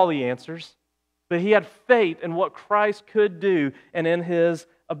didn't know all the answers, but he had faith in what Christ could do and in His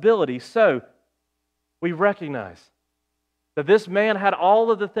ability. So, we recognize that this man had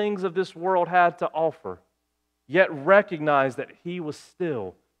all of the things of this world had to offer, yet recognize that he was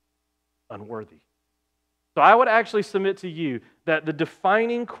still unworthy. So I would actually submit to you that the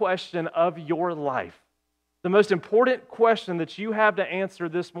defining question of your life, the most important question that you have to answer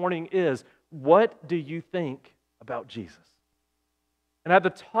this morning is, what do you think about Jesus? And at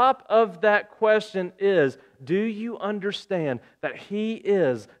the top of that question is, do you understand that He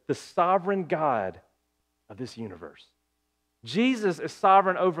is the sovereign God of this universe? Jesus is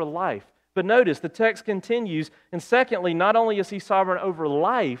sovereign over life. But notice, the text continues, and secondly, not only is He sovereign over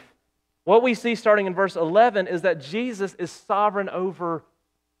life, what we see starting in verse 11 is that Jesus is sovereign over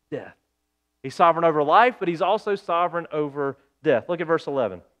death. He's sovereign over life, but He's also sovereign over death. Look at verse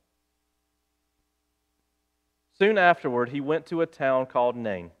 11. Soon afterward, He went to a town called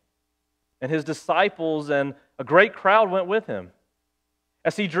Nain, and His disciples and a great crowd went with Him.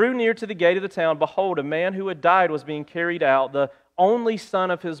 As he drew near to the gate of the town, behold, a man who had died was being carried out, the only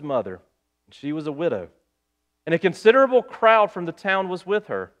son of his mother. She was a widow. And a considerable crowd from the town was with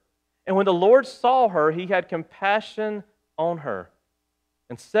her. And when the Lord saw her, he had compassion on her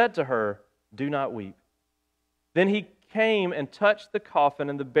and said to her, "Do not weep." Then he came and touched the coffin,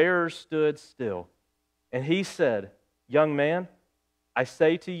 and the bearers stood still. And he said, "Young man, I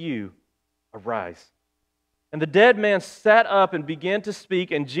say to you, arise." And the dead man sat up and began to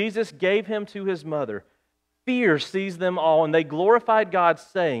speak, and Jesus gave him to his mother. Fear seized them all, and they glorified God,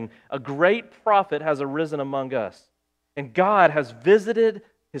 saying, "A great prophet has arisen among us, and God has visited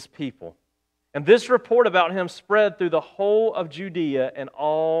his people." And this report about him spread through the whole of Judea and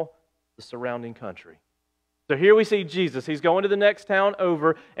all the surrounding country. So here we see Jesus. He's going to the next town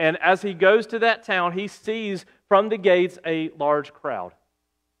over, and as he goes to that town, he sees from the gates a large crowd.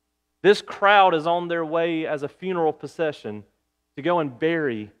 This crowd is on their way as a funeral procession to go and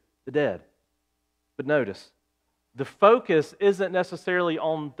bury the dead. But notice, the focus isn't necessarily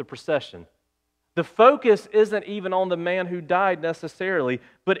on the procession. The focus isn't even on the man who died necessarily,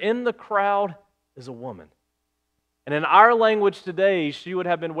 but in the crowd is a woman. And in our language today, she would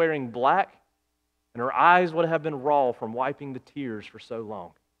have been wearing black, and her eyes would have been raw from wiping the tears for so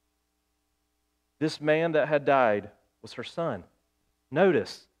long. This man that had died was her son.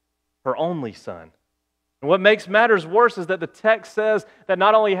 Notice, her only son. And what makes matters worse is that the text says that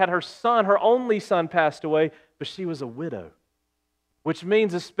not only had her son, her only son, passed away, but she was a widow. Which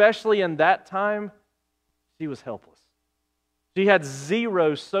means, especially in that time, she was helpless. She had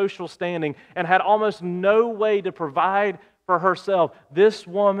zero social standing and had almost no way to provide for herself. This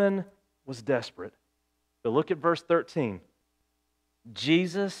woman was desperate. But look at verse 13.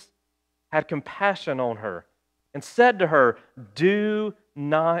 Jesus had compassion on her and said to her, "Do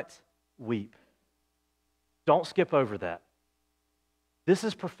not weep." Don't skip over that. This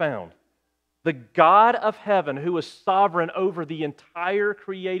is profound. The God of heaven, who is sovereign over the entire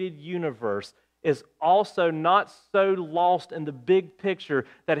created universe, is also not so lost in the big picture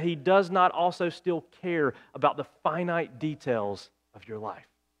that he does not also still care about the finite details of your life.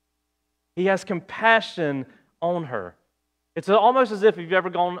 He has compassion on her. It's almost as if you've ever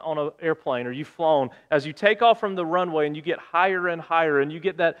gone on an airplane or you've flown, as you take off from the runway and you get higher and higher and you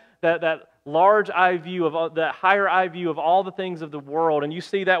get that large eye view of that higher eye view of all the things of the world, and you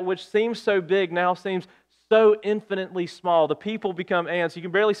see that which seems so big now seems so infinitely small. The people become ants. You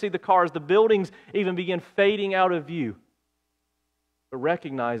can barely see the cars. The buildings even begin fading out of view. But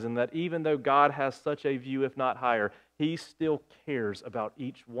recognizing that even though God has such a view, if not higher, he still cares about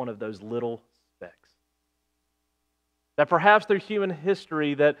each one of those little specks. That perhaps through human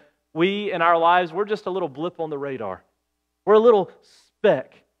history that we in our lives, we're just a little blip on the radar. We're a little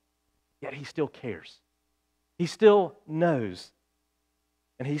speck, yet he still cares. He still knows.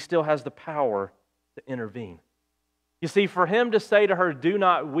 And he still has the power to intervene. You see, for him to say to her, "Do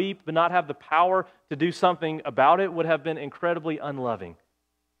not weep," but not have the power to do something about it would have been incredibly unloving.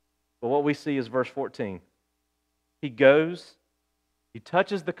 But what we see is verse 14. He goes, he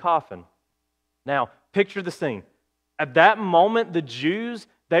touches the coffin. Now, picture the scene. At that moment, the Jews,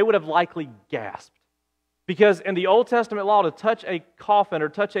 they would have likely gasped. Because in the Old Testament law, to touch a coffin or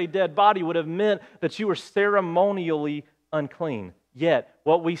touch a dead body would have meant that you were ceremonially unclean. Yet,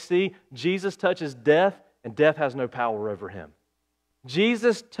 what we see, Jesus touches death, and death has no power over him.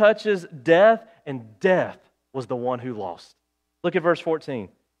 Jesus touches death, and death was the one who lost. Look at verse 14.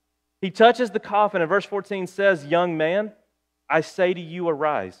 He touches the coffin, and verse 14 says, "Young man, I say to you,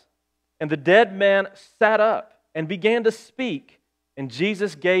 arise." And the dead man sat up and began to speak, and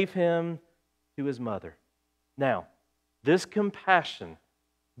Jesus gave him to his mother. Now, this compassion,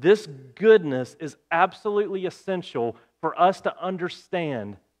 this goodness is absolutely essential for us to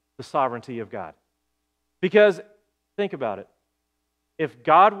understand the sovereignty of God. Because, think about it. If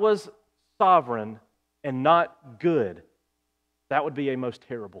God was sovereign and not good, that would be a most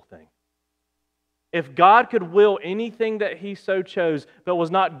terrible thing. If God could will anything that he so chose, but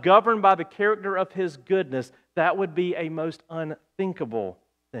was not governed by the character of his goodness, that would be a most unthinkable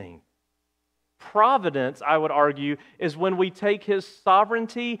thing. Providence, I would argue, is when we take his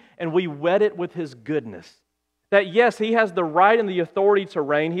sovereignty and we wed it with his goodness. That yes, he has the right and the authority to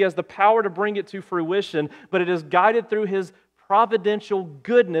reign, he has the power to bring it to fruition, but it is guided through his providential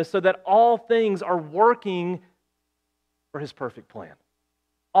goodness so that all things are working for his perfect plan.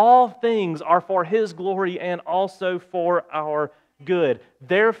 All things are for his glory and also for our good.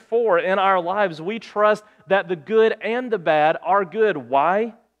 Therefore, in our lives, we trust that the good and the bad are good.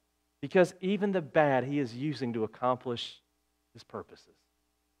 Why? Because even the bad he is using to accomplish his purposes.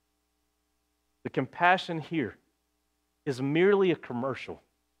 The compassion here is merely a commercial.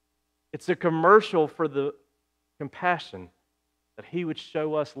 It's a commercial for the compassion that he would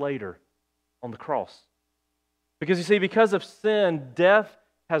show us later on the cross. Because you see, because of sin, death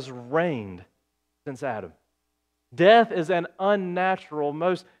has reigned since Adam. Death is an unnatural,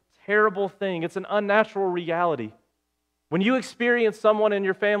 most terrible thing. It's an unnatural reality. When you experience someone in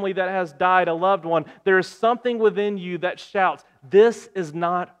your family that has died, a loved one, there is something within you that shouts, this is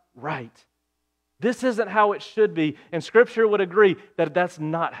not right. This isn't how it should be. And Scripture would agree that that's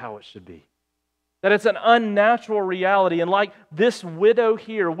not how it should be. That it's an unnatural reality. And like this widow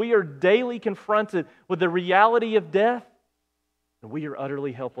here, we are daily confronted with the reality of death, and we are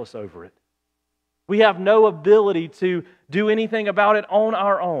utterly helpless over it. We have no ability to do anything about it on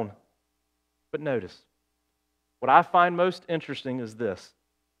our own. But notice, what I find most interesting is this.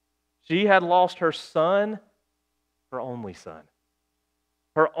 She had lost her son, her only son.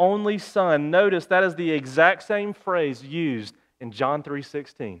 Her only son. Notice that is the exact same phrase used in John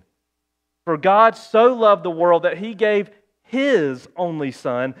 3:16. For God so loved the world that He gave His only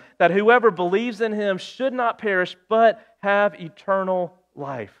Son, that whoever believes in Him should not perish, but have eternal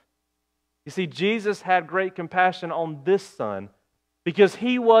life. You see, Jesus had great compassion on this Son because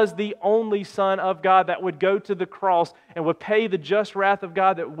He was the only Son of God that would go to the cross and would pay the just wrath of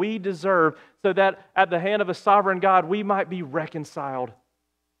God that we deserve, so that at the hand of a sovereign God we might be reconciled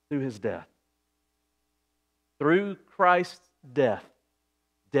through His death. Through Christ's death,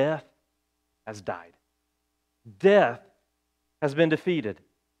 death has died. Death has been defeated.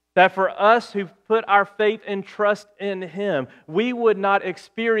 That for us who put our faith and trust in Him, we would not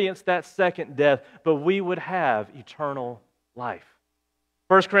experience that second death, but we would have eternal life.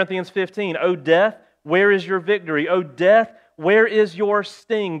 1 Corinthians 15, O death, where is your victory? O death, where is your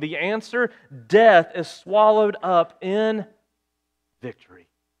sting? The answer, death is swallowed up in victory.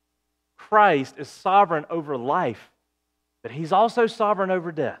 Christ is sovereign over life, but He's also sovereign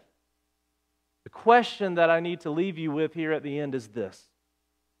over death. The question that I need to leave you with here at the end is this.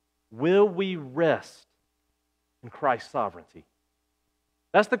 Will we rest in Christ's sovereignty?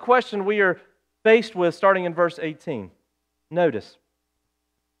 That's the question we are faced with starting in verse 18. Notice,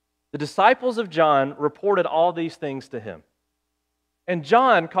 the disciples of John reported all these things to him. And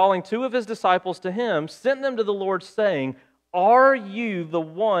John, calling two of his disciples to him, sent them to the Lord, saying, Are you the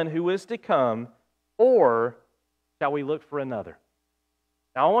one who is to come, or shall we look for another?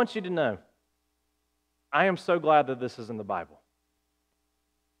 Now I want you to know, I am so glad that this is in the Bible.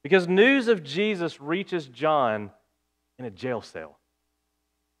 Because news of Jesus reaches John in a jail cell.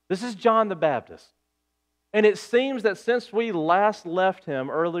 This is John the Baptist. And it seems that since we last left him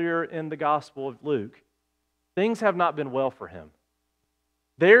earlier in the Gospel of Luke, things have not been well for him.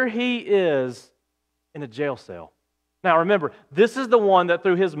 There he is in a jail cell. Now remember, this is the one that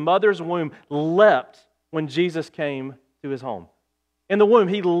through his mother's womb leapt when Jesus came to his home. In the womb,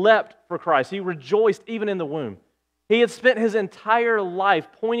 he leapt for Christ. He rejoiced even in the womb. He had spent his entire life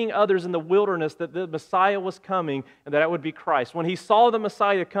pointing others in the wilderness that the Messiah was coming and that it would be Christ. When he saw the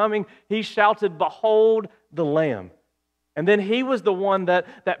Messiah coming, he shouted, Behold the Lamb. And then he was the one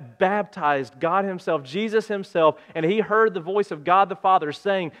that baptized God Himself, Jesus Himself, and he heard the voice of God the Father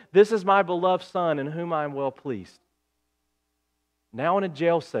saying, This is my beloved Son in whom I am well pleased. Now in a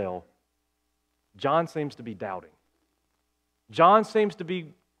jail cell, John seems to be doubting. John seems to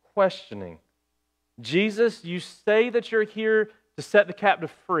be questioning. Jesus, you say that you're here to set the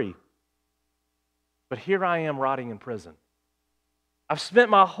captive free, but here I am rotting in prison. I've spent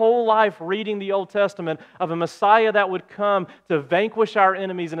my whole life reading the Old Testament of a Messiah that would come to vanquish our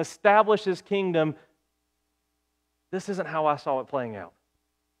enemies and establish His kingdom. This isn't how I saw it playing out.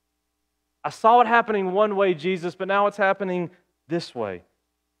 I saw it happening one way, Jesus, but now it's happening this way.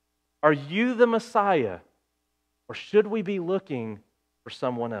 Are you the Messiah? Or should we be looking for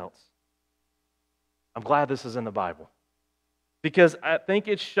someone else? I'm glad this is in the Bible, because I think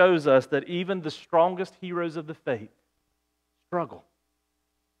it shows us that even the strongest heroes of the faith struggle,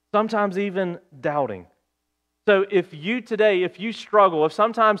 sometimes even doubting. So if you struggle, if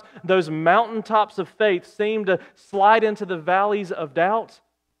sometimes those mountaintops of faith seem to slide into the valleys of doubt,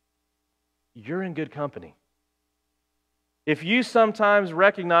 you're in good company. If you sometimes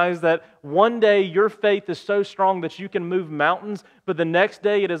recognize that one day your faith is so strong that you can move mountains, but the next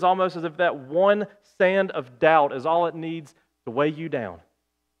day it is almost as if that one sand of doubt is all it needs to weigh you down,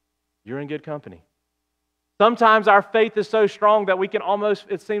 you're in good company. Sometimes our faith is so strong that we can almost,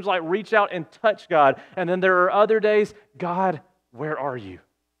 it seems like, reach out and touch God. And then there are other days, God, where are you?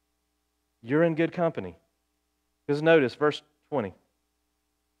 You're in good company. Because notice, verse 20.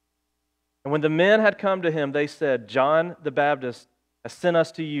 And when the men had come to him, they said, John the Baptist has sent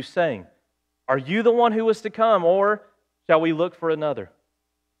us to you, saying, Are you the one who is to come, or shall we look for another?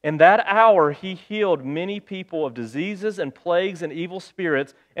 In that hour he healed many people of diseases and plagues and evil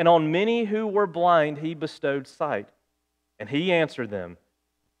spirits, and on many who were blind he bestowed sight. And he answered them,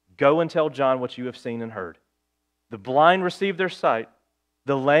 Go and tell John what you have seen and heard. The blind receive their sight,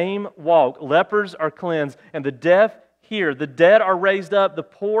 the lame walk, lepers are cleansed, and the deaf hear. The dead are raised up, the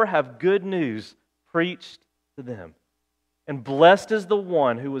poor have good news preached to them. And blessed is the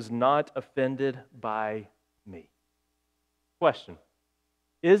one who is not offended by me. Question: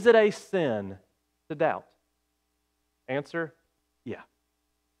 is it a sin to doubt? Answer: yeah.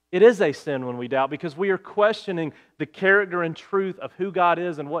 It is a sin when we doubt because we are questioning the character and truth of who God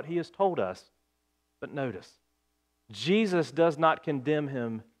is and what He has told us. But notice, Jesus does not condemn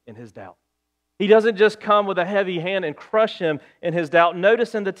him in his doubt. He doesn't just come with a heavy hand and crush him in his doubt.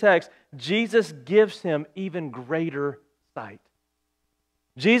 Notice in the text, Jesus gives him even greater sight.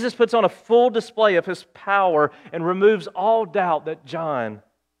 Jesus puts on a full display of His power and removes all doubt that John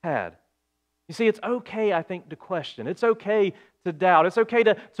had. You see, it's okay, I think, to question. It's okay to doubt. It's okay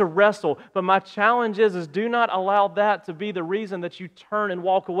to wrestle. But my challenge is do not allow that to be the reason that you turn and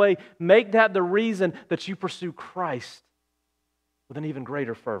walk away. Make that the reason that you pursue Christ with an even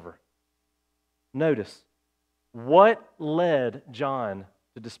greater fervor. Notice, what led John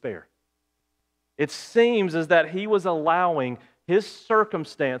to despair? It seems as that he was allowing his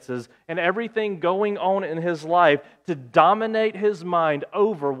circumstances and everything going on in his life to dominate his mind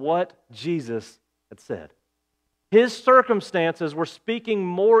over what Jesus had said. His circumstances were speaking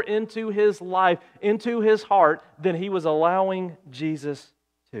more into his life, into his heart, than he was allowing Jesus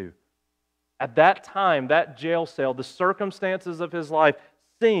to. At that time, that jail cell, the circumstances of his life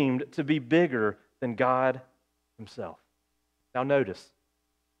seemed to be bigger than God Himself. Now notice,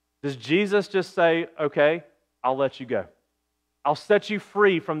 does Jesus just say, okay, I'll let you go? I'll set you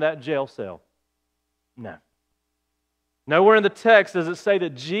free from that jail cell? No. Nowhere in the text does it say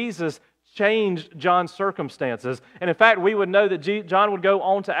that Jesus changed John's circumstances. And in fact, we would know that John would go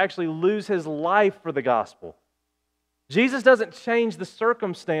on to actually lose his life for the gospel. Jesus doesn't change the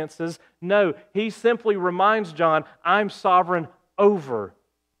circumstances. No, He simply reminds John, I'm sovereign over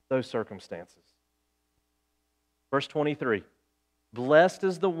those circumstances. Verse 23, blessed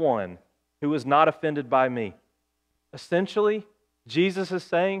is the one who is not offended by me. Essentially, Jesus is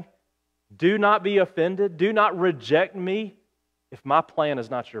saying, do not be offended, do not reject me if my plan is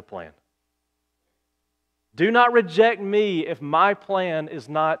not your plan. Do not reject me if my plan is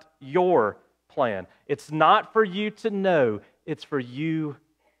not your plan. It's not for you to know, it's for you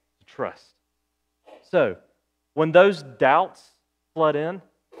to trust. So, when those doubts flood in,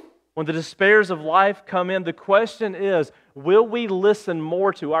 when the despairs of life come in, the question is, will we listen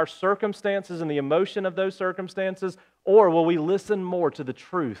more to our circumstances and the emotion of those circumstances, or will we listen more to the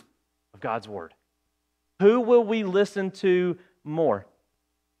truth of God's Word? Who will we listen to more?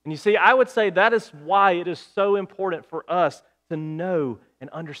 And you see, I would say that is why it is so important for us to know and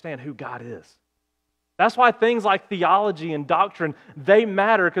understand who God is. That's why things like theology and doctrine, they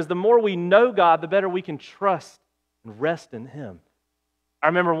matter, because the more we know God, the better we can trust and rest in Him. I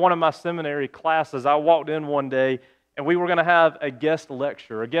remember one of my seminary classes, I walked in one day and we were going to have a guest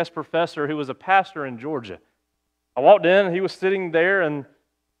lecturer, a guest professor who was a pastor in Georgia. I walked in and he was sitting there and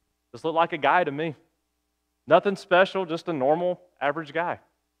just looked like a guy to me. Nothing special, just a normal, average guy.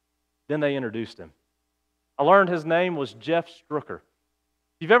 Then they introduced him. I learned his name was Jeff Strucker.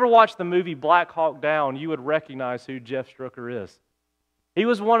 If you've ever watched the movie Black Hawk Down, you would recognize who Jeff Strucker is. He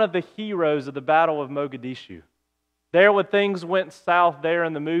was one of the heroes of the Battle of Mogadishu. There, when things went south there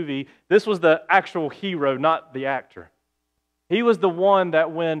in the movie, this was the actual hero, not the actor. He was the one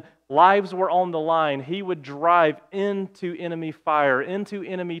that when lives were on the line, he would drive into enemy fire, into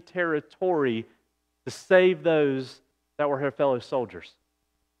enemy territory to save those that were her fellow soldiers.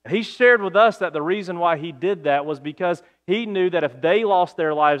 And he shared with us that the reason why he did that was because he knew that if they lost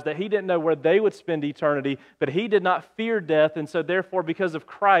their lives, that he didn't know where they would spend eternity, but he did not fear death, and so therefore, because of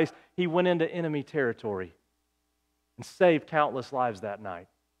Christ, he went into enemy territory and saved countless lives that night.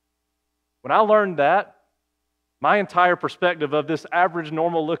 When I learned that, my entire perspective of this average,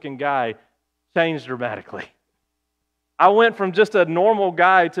 normal-looking guy changed dramatically. I went from just a normal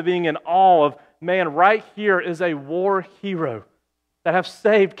guy to being in awe of, man, right here is a war hero that have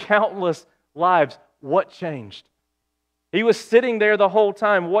saved countless lives. What changed? He was sitting there the whole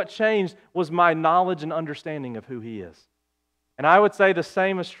time. What changed was my knowledge and understanding of who He is. And I would say the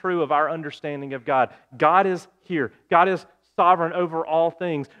same is true of our understanding of God. God is here. God is sovereign over all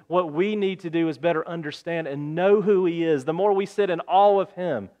things. What we need to do is better understand and know who He is. The more we sit in awe of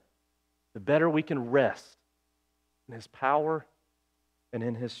Him, the better we can rest in His power and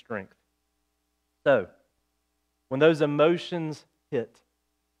in His strength. So, when those emotions hit,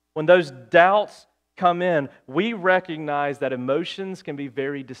 when those doubts come in, we recognize that emotions can be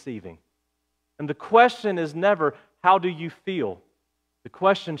very deceiving. And the question is never, how do you feel? The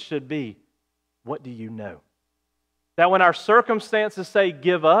question should be, what do you know? That when our circumstances say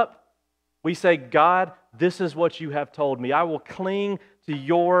give up, we say, God, this is what you have told me. I will cling to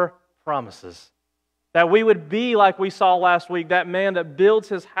your promises. That we would be like we saw last week, that man that builds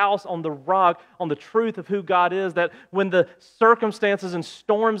his house on the rock, on the truth of who God is, that when the circumstances and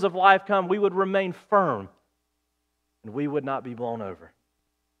storms of life come, we would remain firm and we would not be blown over.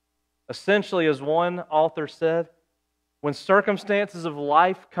 Essentially, as one author said, when circumstances of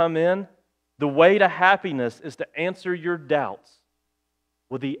life come in, the way to happiness is to answer your doubts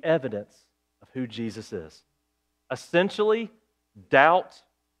with the evidence of who Jesus is. Essentially, doubt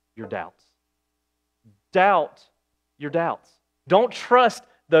your doubts. Doubt your doubts. Don't trust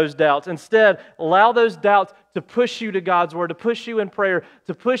those doubts. Instead, allow those doubts to push you to God's Word, to push you in prayer,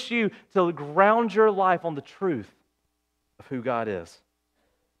 to push you to ground your life on the truth of who God is.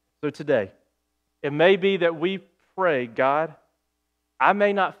 So today, it may be that we pray, God, I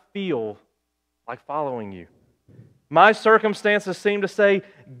may not feel like following you. My circumstances seem to say,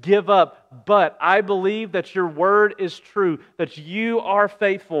 give up, but I believe that your word is true, that you are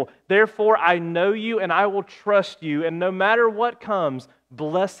faithful. Therefore, I know you and I will trust you. And no matter what comes,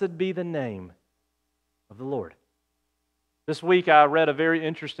 blessed be the name of the Lord. This week, I read a very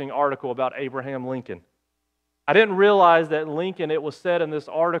interesting article about Abraham Lincoln. I didn't realize that Lincoln, it was said in this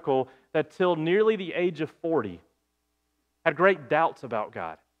article, that till nearly the age of 40, had great doubts about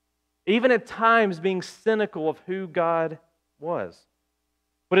God. Even at times being cynical of who God was.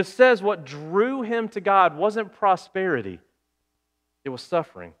 But it says what drew him to God wasn't prosperity, it was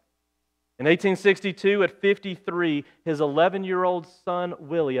suffering. In 1862, at 53, his 11-year-old son,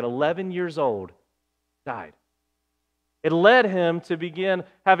 Willie, at 11 years old, died. It led him to begin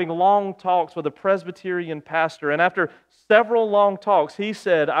having long talks with a Presbyterian pastor. And after several long talks, he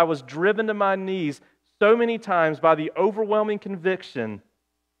said, I was driven to my knees so many times by the overwhelming conviction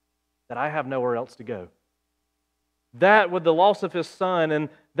that I have nowhere else to go. That, with the loss of his son, and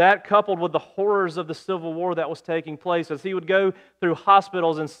that coupled with the horrors of the Civil War that was taking place, as he would go through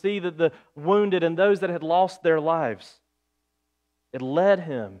hospitals and see that the wounded and those that had lost their lives, it led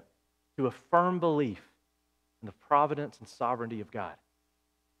him to a firm belief in the providence and sovereignty of God.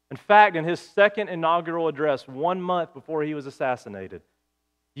 In fact, in his second inaugural address, 1 month before he was assassinated,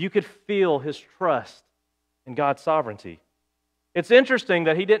 you could feel his trust in God's sovereignty. It's interesting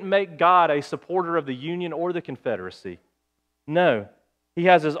that he didn't make God a supporter of the Union or the Confederacy. No, he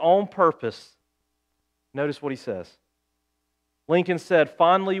has his own purpose. Notice what he says. Lincoln said,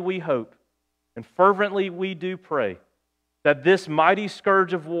 fondly we hope and fervently we do pray that this mighty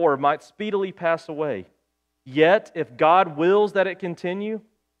scourge of war might speedily pass away. Yet, if God wills that it continue,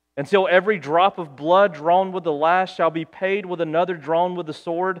 until every drop of blood drawn with the lash shall be paid with another drawn with the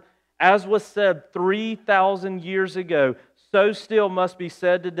sword, as was said 3,000 years ago, so still must be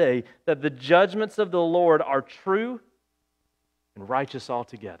said today that the judgments of the Lord are true and righteous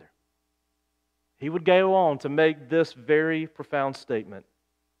altogether. He would go on to make this very profound statement,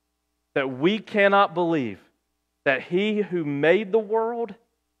 that we cannot believe that He who made the world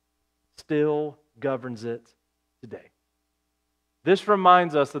still governs it today. This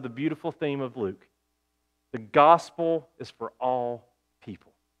reminds us of the beautiful theme of Luke. The gospel is for all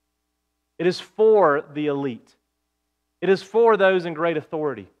people. It is for the elite. It is for those in great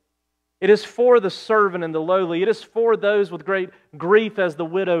authority. It is for the servant and the lowly. It is for those with great grief as the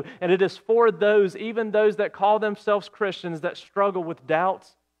widow. And it is for those, even those that call themselves Christians, that struggle with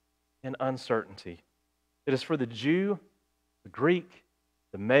doubts and uncertainty. It is for the Jew, the Greek,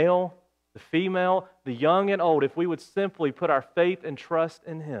 the male, the female, the young and old, if we would simply put our faith and trust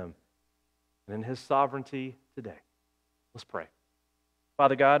in Him and in His sovereignty today. Let's pray.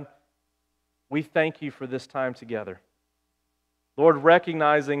 Father God, we thank You for this time together. Lord,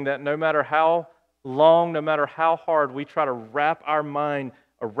 recognizing that no matter how long, no matter how hard we try to wrap our mind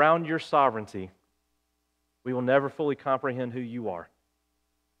around Your sovereignty, we will never fully comprehend who You are.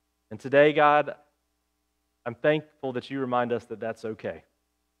 And today, God, I'm thankful that You remind us that that's okay.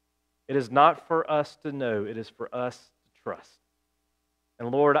 It is not for us to know, it is for us to trust.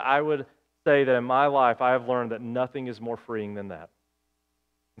 And Lord, I would say that in my life, I have learned that nothing is more freeing than that.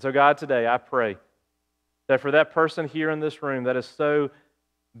 And so God, today I pray that for that person here in this room that is so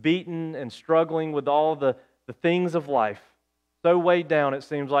beaten and struggling with all the things of life, so weighed down, it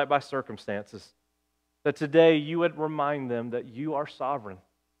seems like, by circumstances, that today You would remind them that You are sovereign,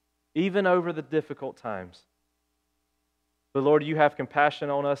 even over the difficult times. But Lord, You have compassion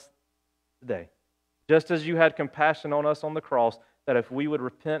on us today. just as you had compassion on us on the cross, that if we would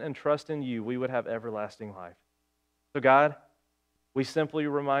repent and trust in you, we would have everlasting life. So God, we simply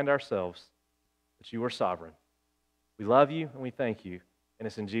remind ourselves that you are sovereign. We love you and we thank you. And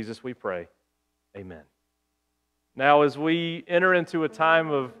it's in Jesus we pray. Amen. Now, as we enter into a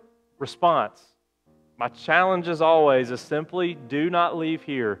time of response, my challenge as always is simply do not leave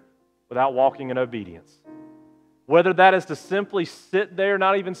here without walking in obedience. Whether that is to simply sit there,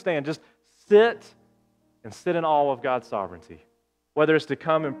 not even stand, just sit and sit in awe of God's sovereignty. Whether it's to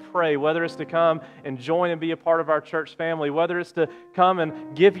come and pray, whether it's to come and join and be a part of our church family, whether it's to come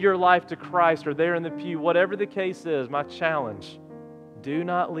and give your life to Christ or there in the pew, whatever the case is, my challenge, do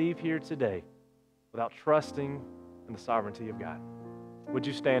not leave here today without trusting in the sovereignty of God. Would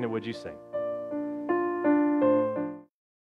you stand and would you sing?